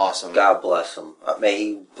fucking awesome. God bless him. May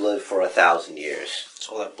he live for 1,000 years. It's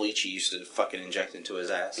all that bleach he used to fucking inject into his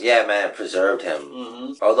ass. Yeah, man, it preserved him.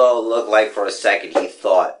 Mm-hmm. Although it looked like for a second he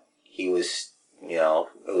thought he was,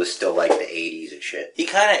 it was still like the 80s and shit. He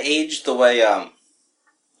kind of aged the way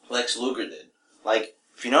Lex Luger did. Like,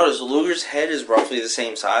 if you notice, Luger's head is roughly the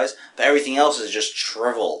same size, but everything else is just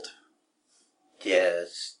shriveled.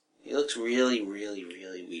 Yes. He looks really, really,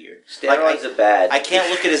 really weird. Steroids are bad. I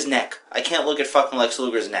can't look at his neck. I can't look at fucking Lex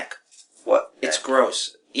Luger's neck. What? It's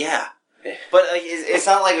gross. Yeah. But it's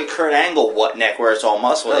not like a Kurt Angle neck where it's all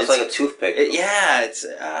muscle. No, it's like a toothpick. It's...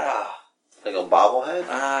 Like a bobblehead?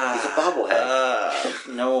 He's a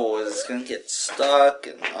bobblehead. No, it's gonna get stuck.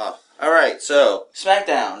 Alright, so,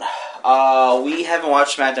 SmackDown. We haven't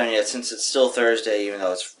watched SmackDown yet since it's still Thursday, even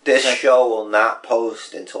though it's... This show will not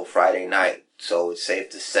post until Friday night, so it's safe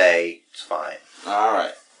to say it's fine.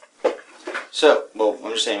 Alright. So, well,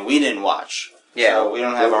 I'm just saying, we didn't watch. Yeah. So we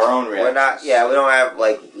don't have our own reactions. We don't have,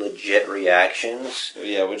 legit reactions.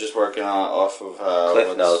 Yeah, we're just working off of...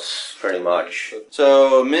 Cliff notes, pretty much.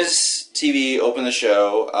 So, Miz TV opened the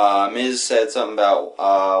show. Miz said something about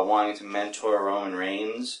wanting to mentor Roman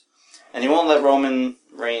Reigns. And he won't let Roman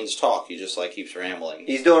Reigns talk. He just, keeps rambling.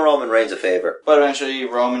 He's doing Roman Reigns a favor. But eventually,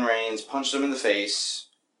 Roman Reigns punched him in the face.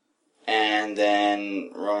 And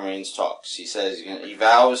then Roman Reigns talks. He says he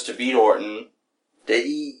vows to beat Orton. Did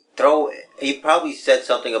he throw... He probably said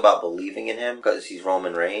something about believing in him because he's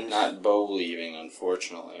Roman Reigns. Not believing,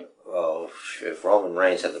 unfortunately. Well, if Roman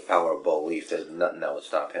Reigns had the power of belief, there's nothing that would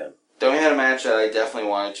stop him. Then we had a match that I definitely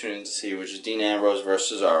wanted to tune in to see, which is Dean Ambrose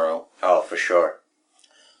versus Cesaro. Oh, for sure.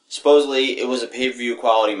 Supposedly, it was a pay-per-view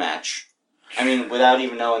quality match. I mean, without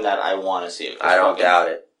even knowing that, I want to see it. I don't doubt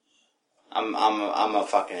it. I'm a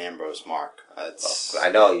fucking Ambrose mark. I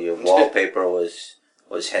know your wallpaper was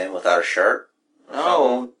him without a shirt.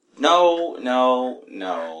 No.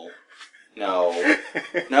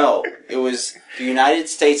 It was the United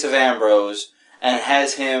States of Ambrose, and it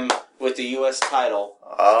has him with the U.S. title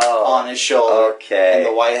on his shoulder. Okay. And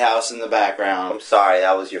the White House in the background. I'm sorry,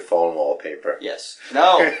 that was your phone wallpaper. Yes.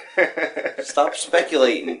 No. Stop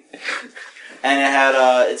speculating. And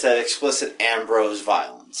it said explicit Ambrose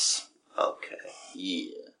violence. Okay.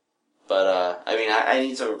 Yeah. But, I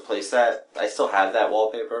need to replace that. I still have that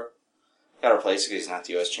wallpaper. Gotta replace it because he's not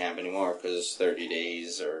the U.S. champ anymore because it's 30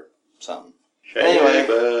 days or something. Anyway,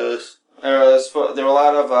 there were a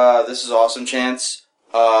lot of this is awesome chants.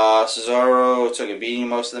 Cesaro took a beating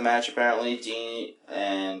most of the match apparently. Dean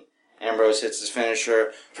and Ambrose hits his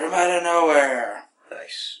finisher from out of nowhere.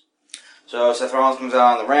 Nice. So Seth Rollins comes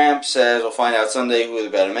out on the ramp, says we'll find out Sunday who the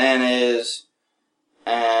better man is,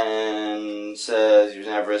 and says he was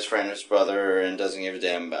never his friend or his brother and doesn't give a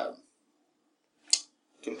damn about him.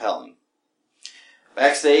 Compelling.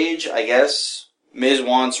 Backstage, I guess, Miz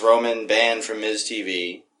wants Roman banned from Miz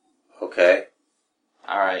TV. Okay.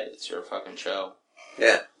 Alright, it's your fucking show.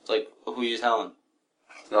 Yeah. It's like, who are you telling?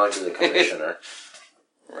 Not to the commissioner.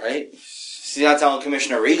 Right? She's not telling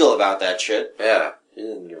Commissioner Regal about that shit. Yeah, he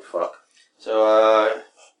didn't give a fuck. So,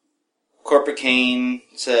 Corporate Kane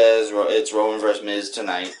says it's Roman vs. Miz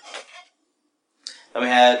tonight. Then we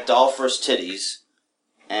had Dolph vs. Titties.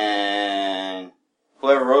 And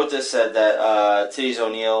whoever wrote this said that Titties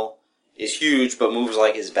O'Neil is huge but moves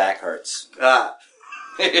like his back hurts.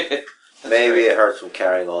 Maybe it hurts from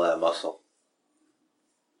carrying all that muscle.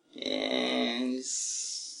 And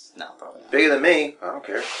no, probably not. Bigger than me. I don't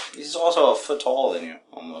care. He's also a foot taller than you,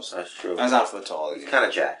 almost. That's true. He's not a foot taller than you. He's kind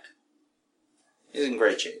of jacked. He's in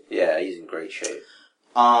great shape. Yeah, he's in great shape.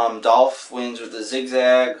 Dolph wins with the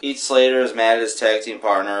zigzag. Heath Slater is mad at his tag team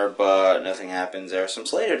partner, but nothing happens. There are some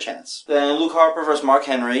Slater chants. Then Luke Harper versus Mark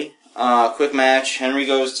Henry. Quick match. Henry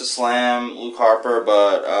goes to slam Luke Harper,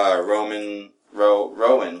 but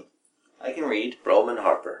Rowan. I can read.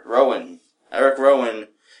 Eric Rowan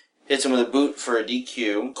hits him with a boot for a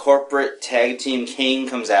DQ. Corporate tag team Kane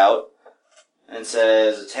comes out and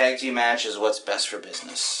says a tag team match is what's best for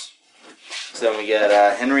business. So then we get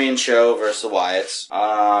Henry and Show versus the Wyatts.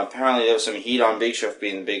 Apparently there was some heat on Big Show for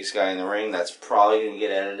being the biggest guy in the ring. That's probably going to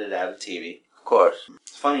get edited out of TV. Of course.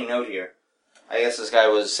 Funny note here. I guess this guy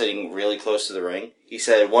was sitting really close to the ring. He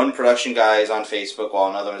said one production guy is on Facebook while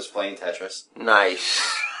another is playing Tetris. Nice.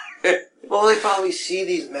 Well, they probably see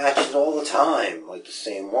these matches all the time, like the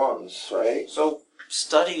same ones, right? So,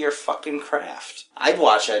 study your fucking craft. I'd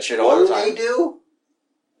watch that shit all the time. What do they do?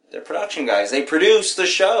 They're production guys. They produce the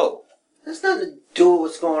show. That's nothing to do with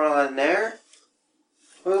what's going on in there.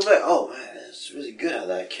 We're like, oh man, it's really good how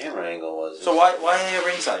that camera angle was. So why are they at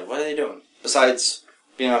ringside? What are they doing? Besides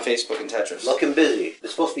being on Facebook and Tetris. Looking busy.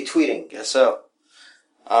 They're supposed to be tweeting. Guess so.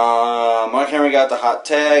 Mark Henry got the hot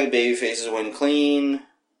tag. Babyfaces win clean.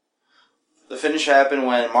 The finish happened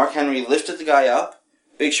when Mark Henry lifted the guy up.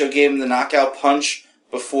 Big Show gave him the knockout punch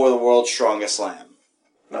before the World's Strongest Slam.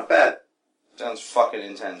 Not bad. Sounds fucking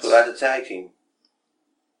intense. So that's a tag team.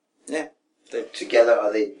 Yeah. Together,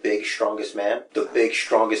 are they Big Strongest Man? The Big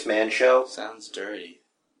Strongest Man Show? Sounds dirty.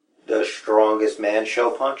 The Strongest Man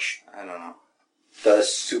Show punch? I don't know. The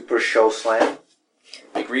Super Show Slam?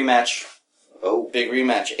 Big rematch. Oh. Big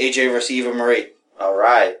rematch. AJ versus Eva Marie.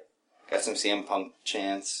 Alright. Got some CM Punk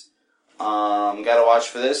chants. Gotta watch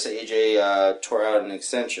for this. AJ tore out an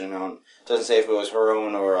extension. Doesn't say if it was her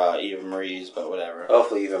own or Eva Marie's, but whatever.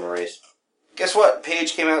 Hopefully Eva Marie's. Guess what?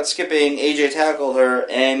 Paige came out skipping. AJ tackled her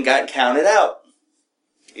and got counted out.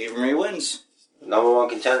 Eva Marie wins. Number one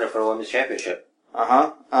contender for the Women's Championship.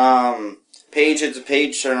 Paige hits a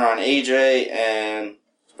page turner on AJ, and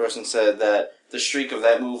this person said that the streak of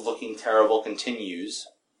that move looking terrible continues.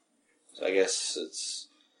 So I guess it's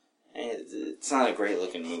not a great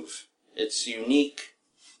looking move. It's unique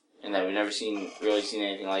in that we've never really seen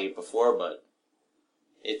anything like it before, but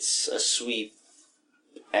it's a sweep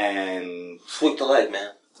and... Sweep the leg,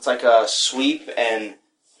 man. It's like a sweep and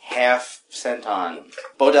half senton.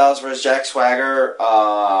 Bo Dallas versus Jack Swagger.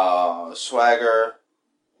 Swagger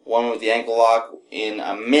won with the ankle lock in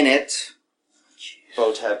a minute. Jeez.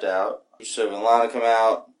 Bo tapped out. Rusev and Lana come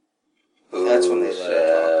out. That's when they let it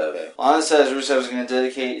talk. Okay. Lana says Rusev is going to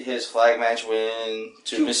dedicate his flag match win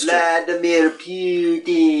to Mr. Vladimir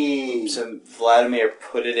Putin. So Vladimir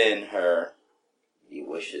put it in her. He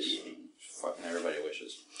wishes. Fucking everybody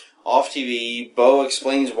wishes. Off TV, Bo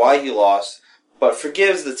explains why he lost, but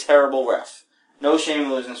forgives the terrible ref. No shame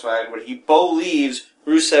in losing Swagger, but he believes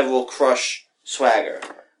Rusev will crush Swagger.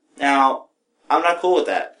 Now, I'm not cool with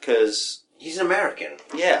that, because... He's an American.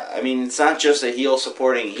 Yeah, I mean, it's not just a heel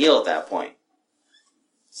supporting a heel at that point.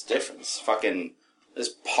 It's different. It's fucking... There's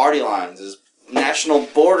party lines. There's national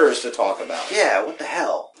borders to talk about. Yeah, what the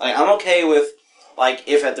hell? Like, I'm okay with, like,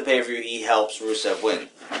 if at the pay-per-view he helps Rusev win,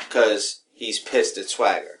 because he's pissed at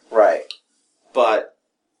Swagger. Right. But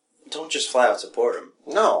don't just flat out support him.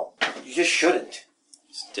 No, you just shouldn't.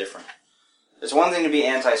 It's different. It's one thing to be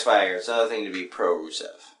anti-Swagger. It's another thing to be pro-Rusev.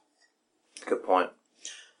 Good point.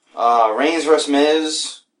 Reigns versus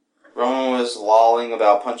Miz. Roman was lolling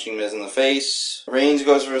about punching Miz in the face. Reigns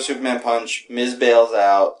goes for a Superman punch. Miz bails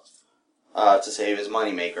out to save his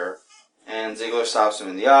moneymaker. And Ziggler stops him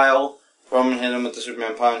in the aisle. Roman hit him with the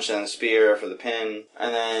Superman punch and a spear for the pin.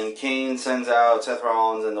 And then Kane sends out Seth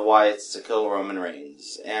Rollins and the Wyatts to kill Roman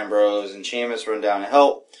Reigns. Ambrose and Sheamus run down to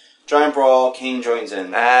help. Giant brawl, Kane joins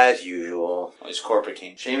in. As usual. He's corporate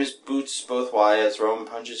Kane. Sheamus boots both Wyatts. Roman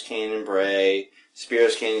punches Kane and Bray.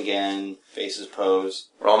 Spears Kane again. Faces pose.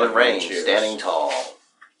 Roman Reigns standing tall.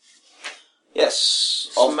 Yes.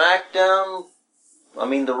 SmackDown,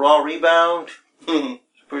 the Raw rebound, it's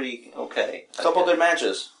pretty okay. Couple good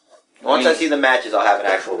matches. Once I see the matches, I'll have an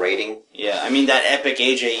actual rating. Yeah, that epic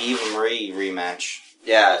AJ Eva Marie rematch.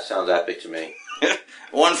 Yeah, it sounds epic to me.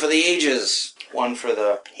 One for the ages. One for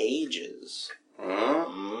the pages.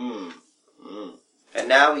 And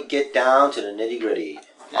now we get down to the nitty-gritty.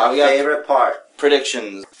 Our favorite part.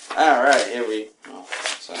 Predictions. Alright, here we go.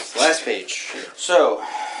 So it's the last page. So,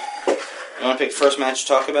 you want to pick first match to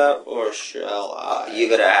talk about, or shall I? You're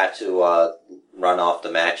going to have to run off the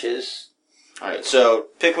matches. Alright, so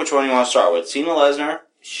pick which one you want to start with. Cena, Lesnar?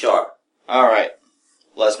 Sure. Alright,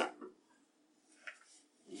 Lesnar.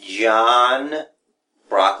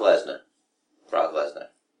 Brock Lesnar. Brock Lesnar.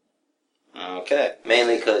 Okay.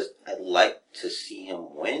 Mainly because I'd like to see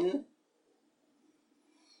him win.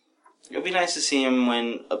 It would be nice to see him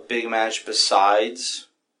win a big match besides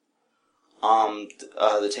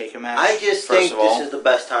the Taker match. I just think this is the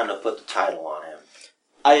best time to put the title on him.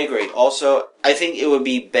 I agree. Also, I think it would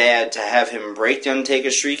be bad to have him break the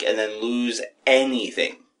Undertaker streak and then lose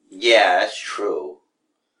anything. Yeah, that's true.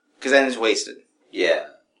 Because then it's wasted. Yeah.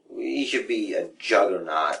 He should be a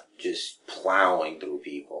juggernaut, just plowing through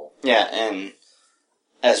people. Yeah, and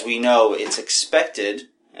as we know, it's expected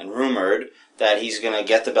and rumored that he's going to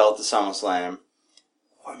get the belt to SummerSlam,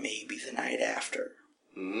 or maybe the night after.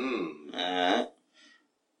 Alright.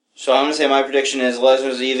 So I'm going to say my prediction is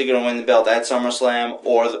Lesnar's either going to win the belt at SummerSlam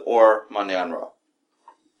or Monday on Raw.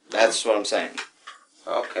 That's what I'm saying.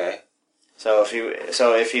 Okay. So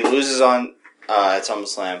if he loses on at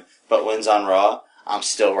SummerSlam but wins on Raw, I'm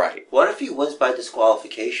still right. What if he wins by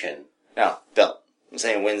disqualification? No, belt. I'm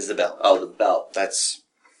saying wins the belt. Oh, the belt. That's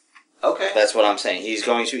what I'm saying. He's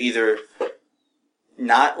going to either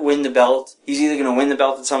not win the belt. He's either going to win the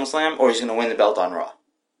belt at SummerSlam or he's going to win the belt on Raw.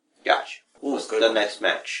 Gotcha. What's the next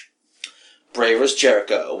match? Bray vs.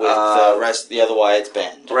 Jericho with the rest of the other Wyatt's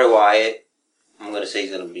band. Bray Wyatt. I'm going to say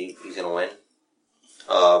he's going to win.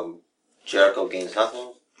 Jericho gains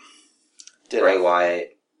nothing. Ditto. Bray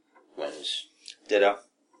Wyatt wins. Ditto.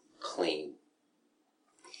 Clean.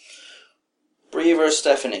 Brie vs.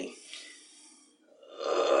 Stephanie.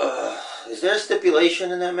 Is there a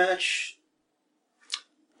stipulation in that match?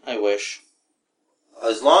 I wish.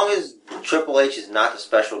 As long as Triple H is not the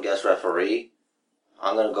special guest referee,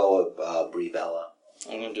 I'm going to go with Brie Bella.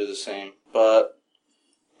 I'm going to do the same. But,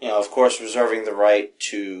 of course, reserving the right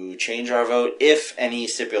to change our vote if any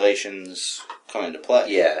stipulations come into play.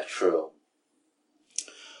 Yeah, true.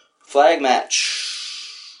 Flag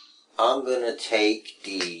match. I'm going to take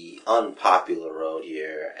the unpopular road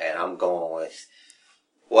here, and I'm going with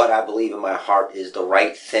what I believe in my heart is the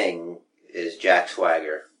right thing, is Jack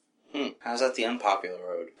Swagger. How's that the unpopular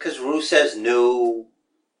road? Because Rusev's new,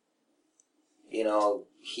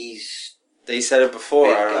 he's... They said it before.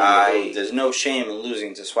 There's no shame in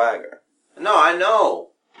losing to Swagger. No, I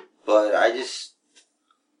know. But I just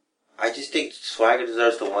think Swagger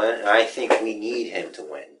deserves to win, and I think we need him to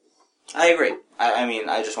win. I agree.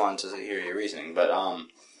 I just wanted to hear your reasoning, but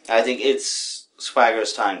I think it's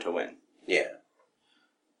Swagger's time to win. Yeah.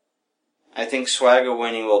 I think Swagger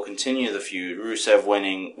winning will continue the feud. Rusev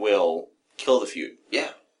winning will kill the feud.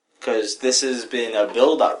 Yeah. Because this has been a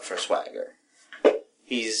build-up for Swagger.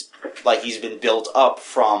 He's been built up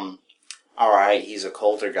from, alright, he's a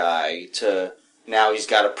Coulter guy, to now he's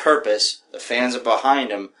got a purpose. The fans are behind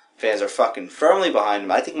him. Fans are fucking firmly behind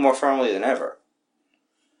him. I think more firmly than ever.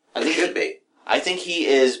 I think he should be. I think he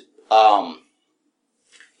is,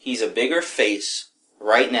 he's a bigger face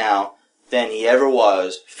right now than he ever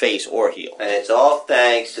was, face or heel. And it's all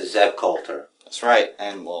thanks to Zeb Coulter. That's right.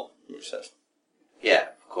 And, Rusev. Yeah,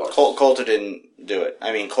 of course. Coulter didn't do it.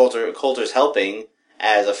 I mean, Coulter's helping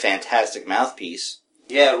as a fantastic mouthpiece.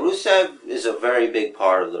 Yeah, Rusev is a very big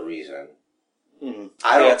part of the reason. Mm-hmm.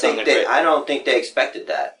 I don't think they expected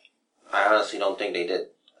that. I honestly don't think they did.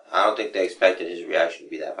 I don't think they expected his reaction to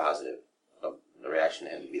be that positive. The reaction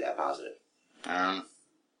to him to be that positive.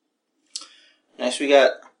 Next we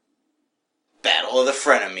got Battle of the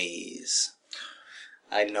Frenemies.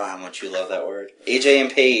 I know how much you love that word. AJ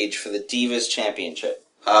and Paige for the Divas Championship.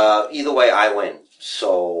 Either way, I win.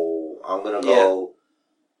 So I'm gonna go.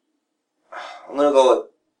 Yeah. I'm gonna go with.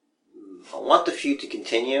 I want the feud to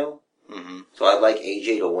continue. Mm-hmm. So I'd like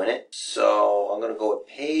AJ to win it. So I'm gonna go with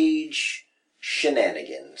Paige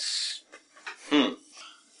Shenanigans.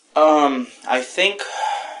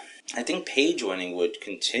 I think Paige winning would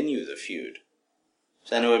continue the feud.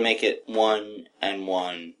 So then it would make it 1 and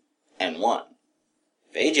 1 and 1.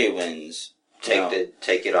 If AJ wins,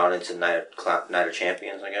 take it on into Night of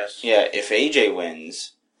Champions, I guess. Yeah, if AJ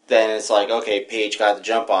wins, then it's like, okay, Paige got the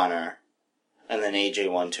jump on her, and then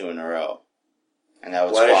AJ won 2 in a row. And that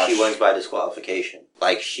would What squash. if she wins by disqualification?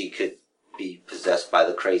 Like she could be possessed by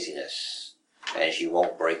the craziness, and she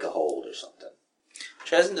won't break a hold or something.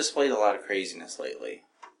 She hasn't displayed a lot of craziness lately.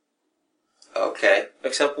 Okay.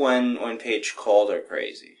 Except when Paige called her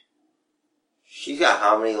crazy. She's got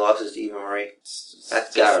how many losses to Eva Marie?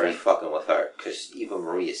 That's gotta be fucking with her, because Eva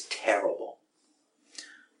Marie is terrible.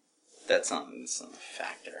 That's not a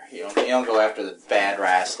factor. You don't go after the bad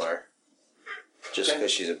wrestler just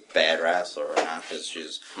because she's a bad wrestler, or not because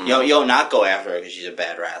she's. You don't not go after her because she's a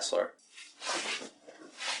bad wrestler.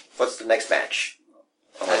 What's the next match?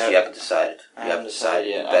 Unless you haven't decided. I haven't decided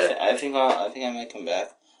yet. I think I might come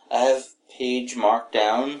back. I have Paige marked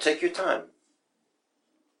down. Take your time.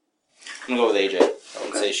 I'm gonna go with AJ.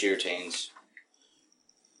 I'd say she retains.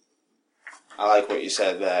 I like what you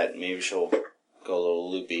said, that maybe she'll go a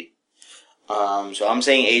little loopy. So I'm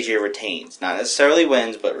saying AJ retains. Not necessarily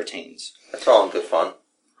wins, but retains. That's all in good fun.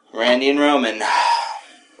 Randy and Roman.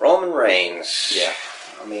 Roman Reigns. Yeah.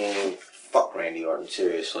 I mean, fuck Randy Orton,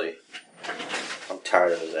 seriously. I'm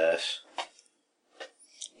tired of his ass.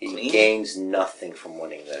 He gains nothing from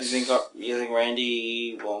winning this. You think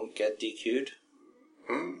Randy won't get DQ'd?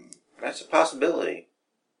 That's a possibility.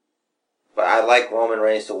 But I like Roman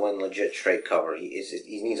Reigns to win legit straight cover. He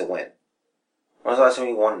needs a win. When was the last time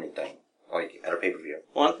he won anything? like at a pay-per-view.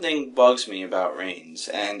 One thing bugs me about Reigns,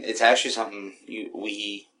 and it's actually something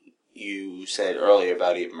you said earlier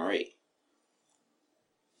about Eva Marie.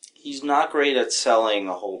 He's not great at selling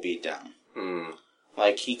a whole beatdown.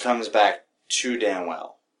 Like, he comes back too damn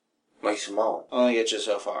well. Like Samoan. Only gets you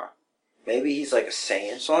so far. Maybe he's like a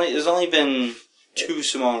Saiyan. There's only been 2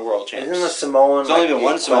 Samoan World Champs. Isn't the Samoan... There's only been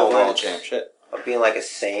 1 Samoan World Champ. Shit. Of being like a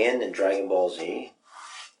Saiyan in Dragon Ball Z.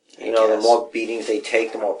 You know, the more beatings they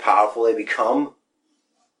take, the more powerful they become.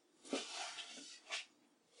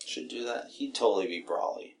 Should do that. He'd totally be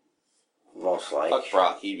Brawly. Most likely. Fuck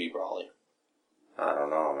Brock, he'd be Brawly. I don't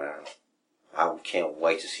know, man. I can't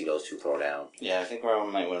wait to see those 2 throw down. Yeah, I think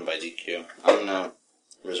Roman might win by DQ. I'm gonna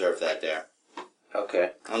reserve that there.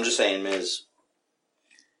 Okay. I'm just saying Miz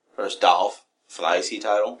versus Dolph for the IC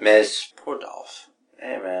title. Miz. Poor Dolph.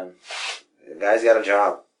 Hey, man. The guy's got a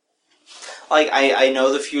job. Like, I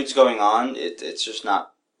know the feud's going on. It's just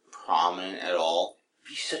not prominent at all.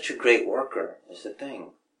 He's such a great worker, is the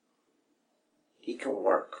thing. He can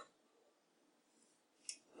work.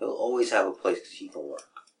 He'll always have a place because he can work.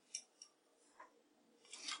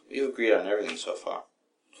 We've agreed on everything so far.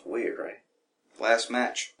 It's weird, right? Last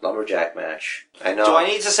match. Lumberjack match. I know. Do I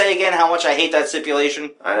need to say again how much I hate that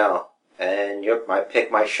stipulation? I know. And my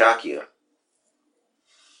pick might shock you.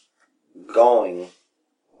 Going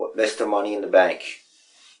with Mr. Money in the Bank.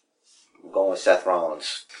 I'm going with Seth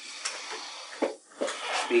Rollins.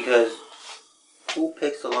 Because who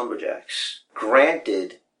picks the Lumberjacks?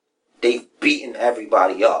 Granted, they've beaten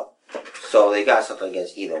everybody up. So they got something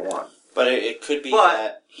against either one. But it could be but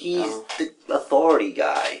that... he's the authority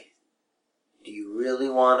guy. Do you really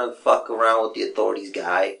want to fuck around with the authorities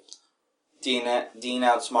guy? Dean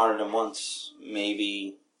outsmarted him once.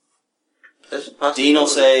 Maybe... There's a possibility. Dean will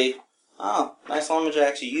say, "Oh, nice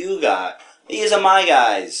Lumberjacks you got. These are my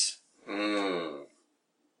guys."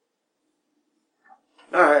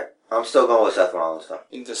 Alright. I'm still going with Seth Rollins, though. I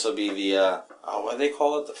think this will be the, what do they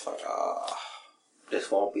call it? The fuck, This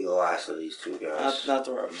won't be the last of these 2 guys. Not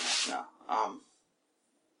the road match, no.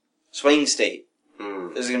 Swing State.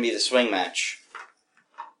 This is going to be the swing match.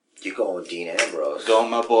 You're going with Dean Ambrose. Going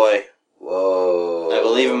my boy. Whoa. I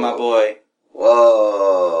believe in my boy.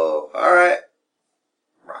 Whoa. Alright.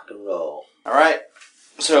 Rock and roll. Alright.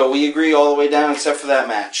 So we agree all the way down except for that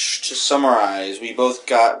match. To summarize, we both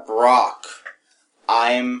got Brock.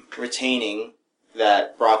 I'm retaining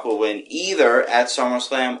that Brock will win either at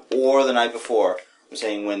SummerSlam or the night before. I'm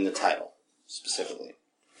saying win the title, specifically.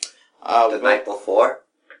 The night before?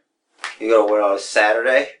 You gonna win on a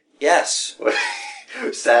Saturday? Yes.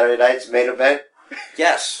 Saturday night's main event?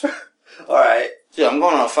 Yes. Alright. Dude, I'm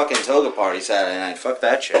going to a fucking toga party Saturday night. Fuck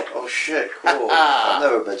that shit. Oh shit, cool. I've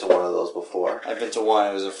never been to one of those before. I've been to one.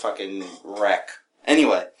 It was a fucking wreck.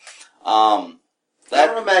 Anyway, I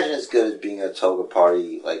don't imagine as good as being at a toga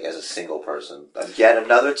party, like, as a single person. Yet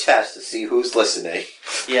another test to see who's listening.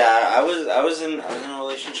 Yeah, I was in a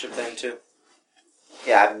relationship then too.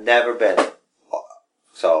 Yeah, I've never been.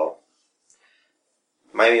 So,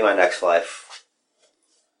 might be my next life.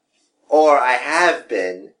 Or I have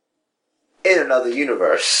been in another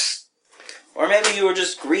universe. Or maybe you were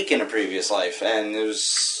just Greek in a previous life, and it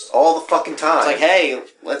was all the fucking time. It's like, hey,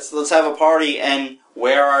 let's have a party and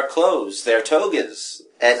wear our clothes. They're togas.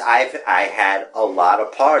 And I had a lot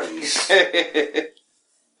of parties.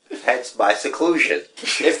 Hence my seclusion.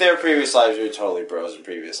 If they're previous lives, we were totally bros in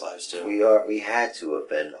previous lives too. We had to have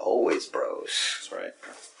been always bros. That's right.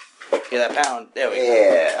 Hear that pound? There we go.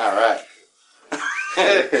 Yeah. Alright.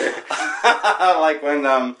 Like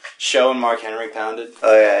when Show and Mark Henry pounded.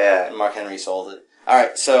 Oh yeah. And Mark Henry sold it.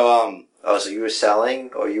 Alright, so oh, so you were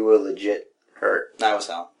selling or you were legit hurt? I was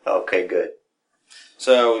selling. Okay, good.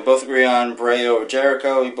 So we both agree on Bray over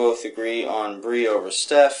Jericho. We both agree on Brie over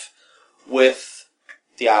Steph, with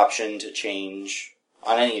the option to change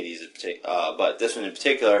on any of these, but this one in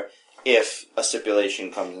particular, if a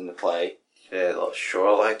stipulation comes into play. Yeah, they'll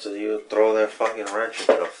sure like to you throw their fucking wrench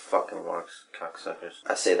into the fucking works, cocksuckers.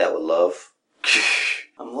 I say that with love.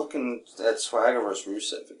 I'm looking at Swagger versus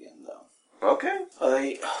Rusev again, though.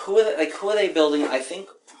 Okay. Who are they building? I think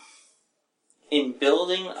in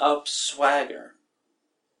building up Swagger.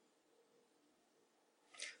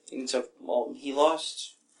 He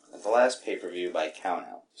lost at the last pay-per-view by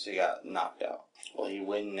countout, so he got knocked out. Will he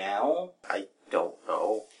win now? I don't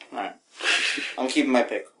know. Alright. I'm keeping my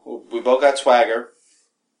pick. We both got Swagger.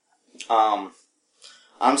 I'm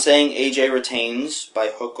saying AJ retains by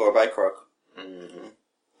hook or by crook. Mm-hmm.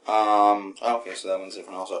 Okay, so that one's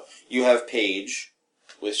different also. You have Paige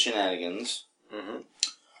with Shenanigans.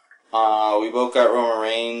 Mm-hmm. We both got Roman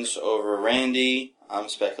Reigns over Randy. I'm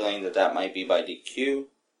speculating that might be by DQ.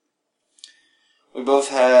 We both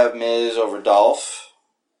have Miz over Dolph.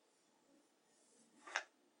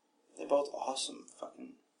 They're both awesome.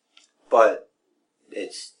 Fucking. But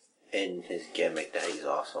it's in his gimmick that he's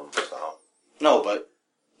awesome, so. No, but.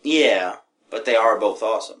 Yeah, but they are both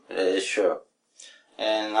awesome. It is true.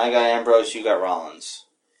 And I got Ambrose, you got Rollins.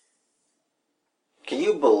 Can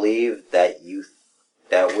you believe that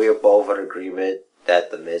we're both in agreement that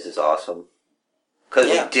The Miz is awesome? Because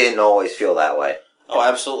we didn't always feel that way. Oh,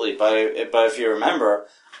 absolutely. But if you remember,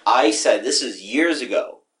 I said, this is years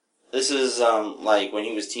ago. This is, like, when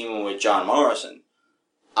he was teaming with John Morrison.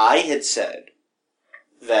 I had said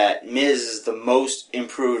that Miz is the most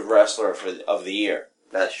improved wrestler of the year.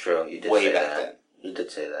 That's true. You did Way say back that. then. You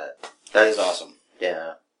did say that. That is awesome.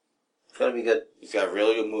 Yeah. It's going to be good. He's got a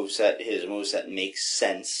really good moveset. His moveset makes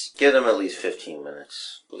sense. Give them at least 15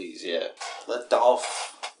 minutes. Please, yeah. Let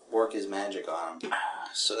Dolph work his magic on him.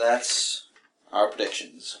 So that's our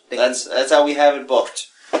predictions. That's how we have it booked.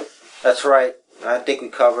 That's right. I think we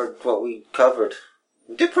covered what we covered.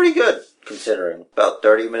 We did pretty good, considering. About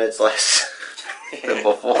 30 minutes less than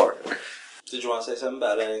before. Did you want to say something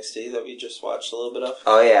about NXT that we just watched a little bit of?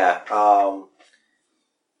 Oh, yeah.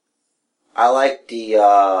 I like the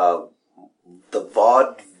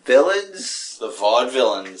Vaudevillains. The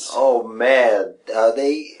Vaudevillains. Oh, man.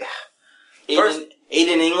 They...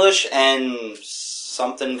 Aiden English and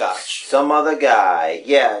something Gotch. Some other guy.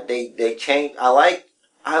 Yeah, they change. I like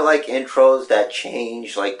intros that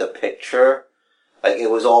change, like, the picture. Like,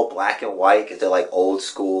 it was all black and white because they're, like, old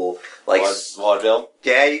school. Like, Vaudeville?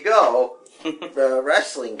 There you go. The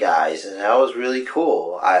wrestling guys, and that was really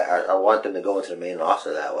cool. I want them to go into the main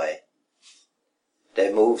roster that way.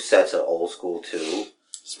 Their movesets are old school too.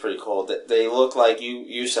 It's pretty cool. They look like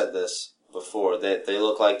you said this before. They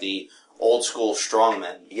look like the old school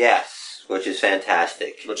strongmen. Yes, which is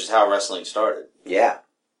fantastic. Which is how wrestling started. Yeah.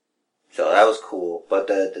 So that was cool. But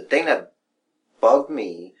the thing that bugged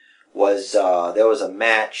me was there was a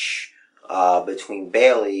match between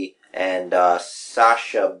Bayley and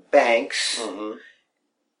Sasha Banks,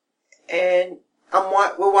 and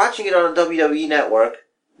we're watching it on the WWE Network,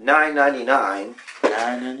 $9.99.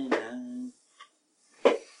 $9.99.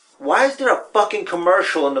 Why is there a fucking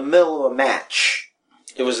commercial in the middle of a match?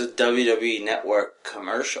 It was a WWE Network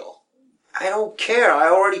commercial. I don't care. I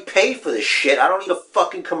already paid for this shit. I don't need a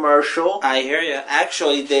fucking commercial. I hear you.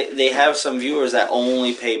 Actually, they have some viewers that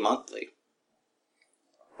only pay monthly.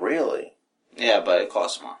 Really? Yeah, but it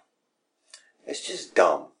costs more. It's just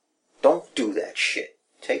dumb. Don't do that shit.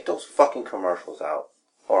 Take those fucking commercials out,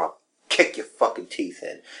 or I'll kick your fucking teeth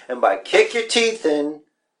in. And by kick your teeth in,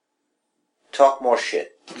 talk more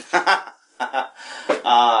shit. I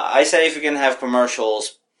say if you're going to have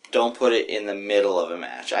commercials, don't put it in the middle of a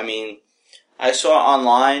match. I mean, I saw it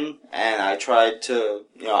online, and I tried to,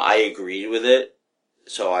 I agreed with it,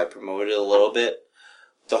 so I promoted it a little bit.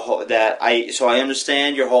 So I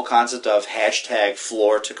understand your whole concept of hashtag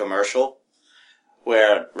floor to commercial,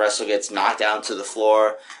 where wrestler gets knocked down to the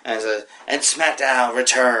floor and says, and SmackDown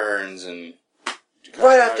returns, and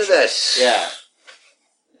right after this. Yeah.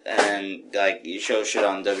 And, like, you show shit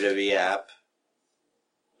on WWE app,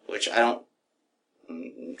 which I'm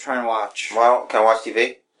trying to watch. Well, can I watch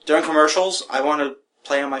TV? During commercials, I want to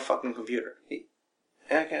play on my fucking computer. Yeah,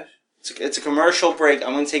 I guess. It's a commercial break.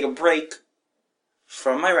 I'm going to take a break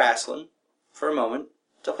from my wrestling for a moment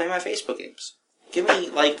to play my Facebook games. Give me,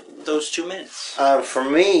 like, those 2 minutes. For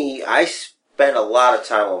me, I spend a lot of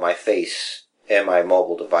time on my face and my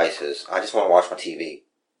mobile devices. I just want to watch my TV.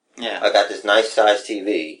 Yeah. I got this nice size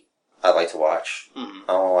TV I like to watch. Mm-hmm.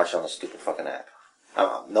 I don't want to watch it on the stupid fucking app.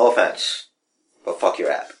 No offense, but fuck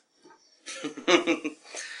your app.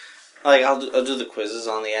 Like, I'll do the quizzes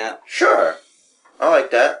on the app. Sure. I like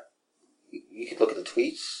that. You could look at the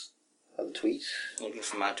tweets. The tweets. Looking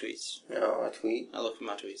for my tweets. No, I tweet. I look for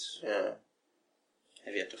my tweets. Yeah.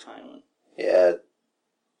 Have yet to find one. Yeah.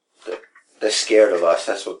 They're scared of us.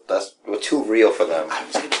 We're too real for them. I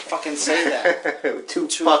was gonna fucking say that. We're too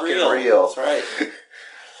fucking real. That's right.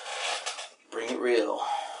 Bring it real.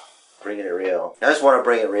 Bringing it real. I just want to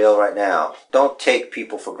bring it real right now. Don't take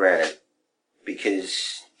people for granted.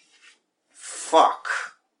 Because, fuck.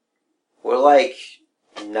 We're like,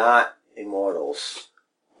 not immortals.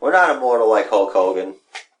 We're not immortal like Hulk Hogan.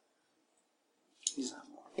 He's not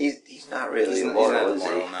immortal. He's not really immortal, is he?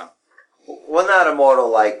 No. We're not immortal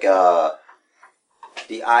like the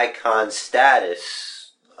icon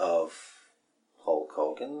status of Hulk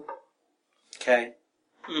Hogan. Okay.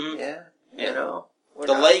 Mm-hmm. Yeah, you know.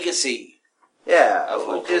 The legacy. Yeah, of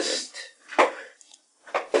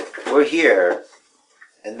we're here,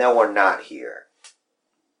 and then we're not here.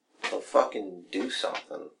 So fucking do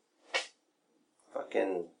something.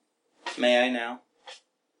 Fucking... May I now?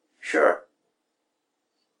 Sure.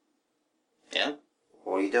 Yeah?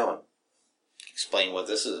 What are you doing? Explain what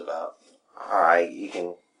this is about. Alright, you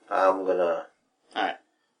can... I'm gonna... Alright.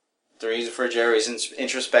 The reason for Jerry's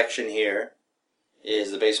introspection here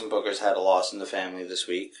is the Basement Bookers had a loss in the family this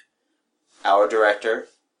week. Our director,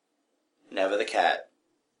 Neva the Cat,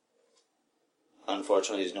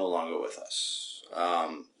 unfortunately is no longer with us.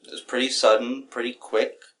 It was pretty sudden, pretty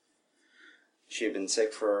quick. She had been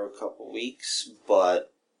sick for a couple weeks,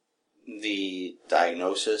 but the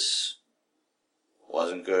diagnosis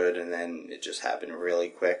wasn't good, and then it just happened really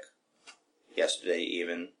quick. Yesterday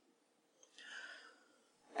even.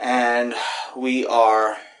 And we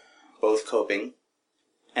are both coping,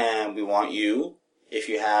 and we want you, if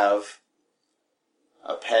you have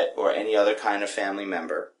a pet or any other kind of family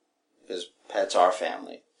member, because pets are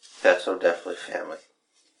family. Pets are definitely family.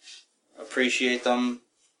 Appreciate them,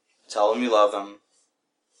 tell them you love them,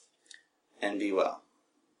 and be well.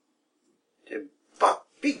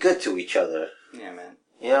 Be good to each other. Yeah, man.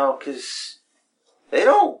 You know, because they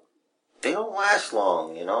don't last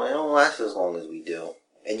long, you know? They don't last as long as we do.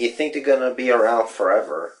 And you think they're going to be around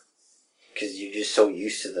forever because you're just so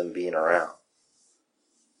used to them being around.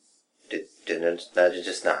 That's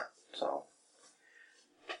just not. So,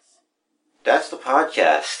 that's the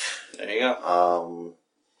podcast. There you go.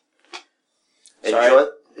 Enjoy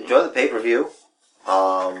the pay-per-view.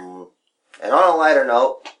 And on a lighter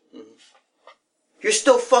note, you're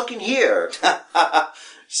still fucking here.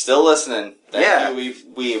 Still listening. Thank you.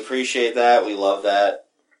 We appreciate that. We love that.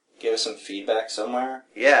 Give us some feedback somewhere.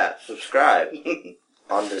 Yeah, subscribe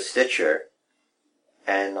on the Stitcher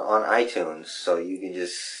and on iTunes, so you can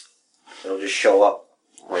it'll just show up.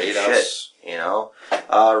 Rate us. You know?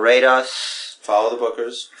 Rate us. Follow the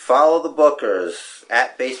Bookers. Follow the Bookers.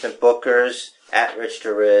 At Basement Bookers. At Rich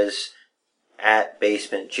Deriz. At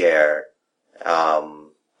Basement Jer.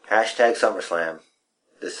 Hashtag SummerSlam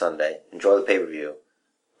this Sunday. Enjoy the pay-per-view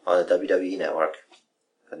on the WWE Network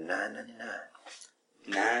for $9.99.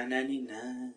 $9.99.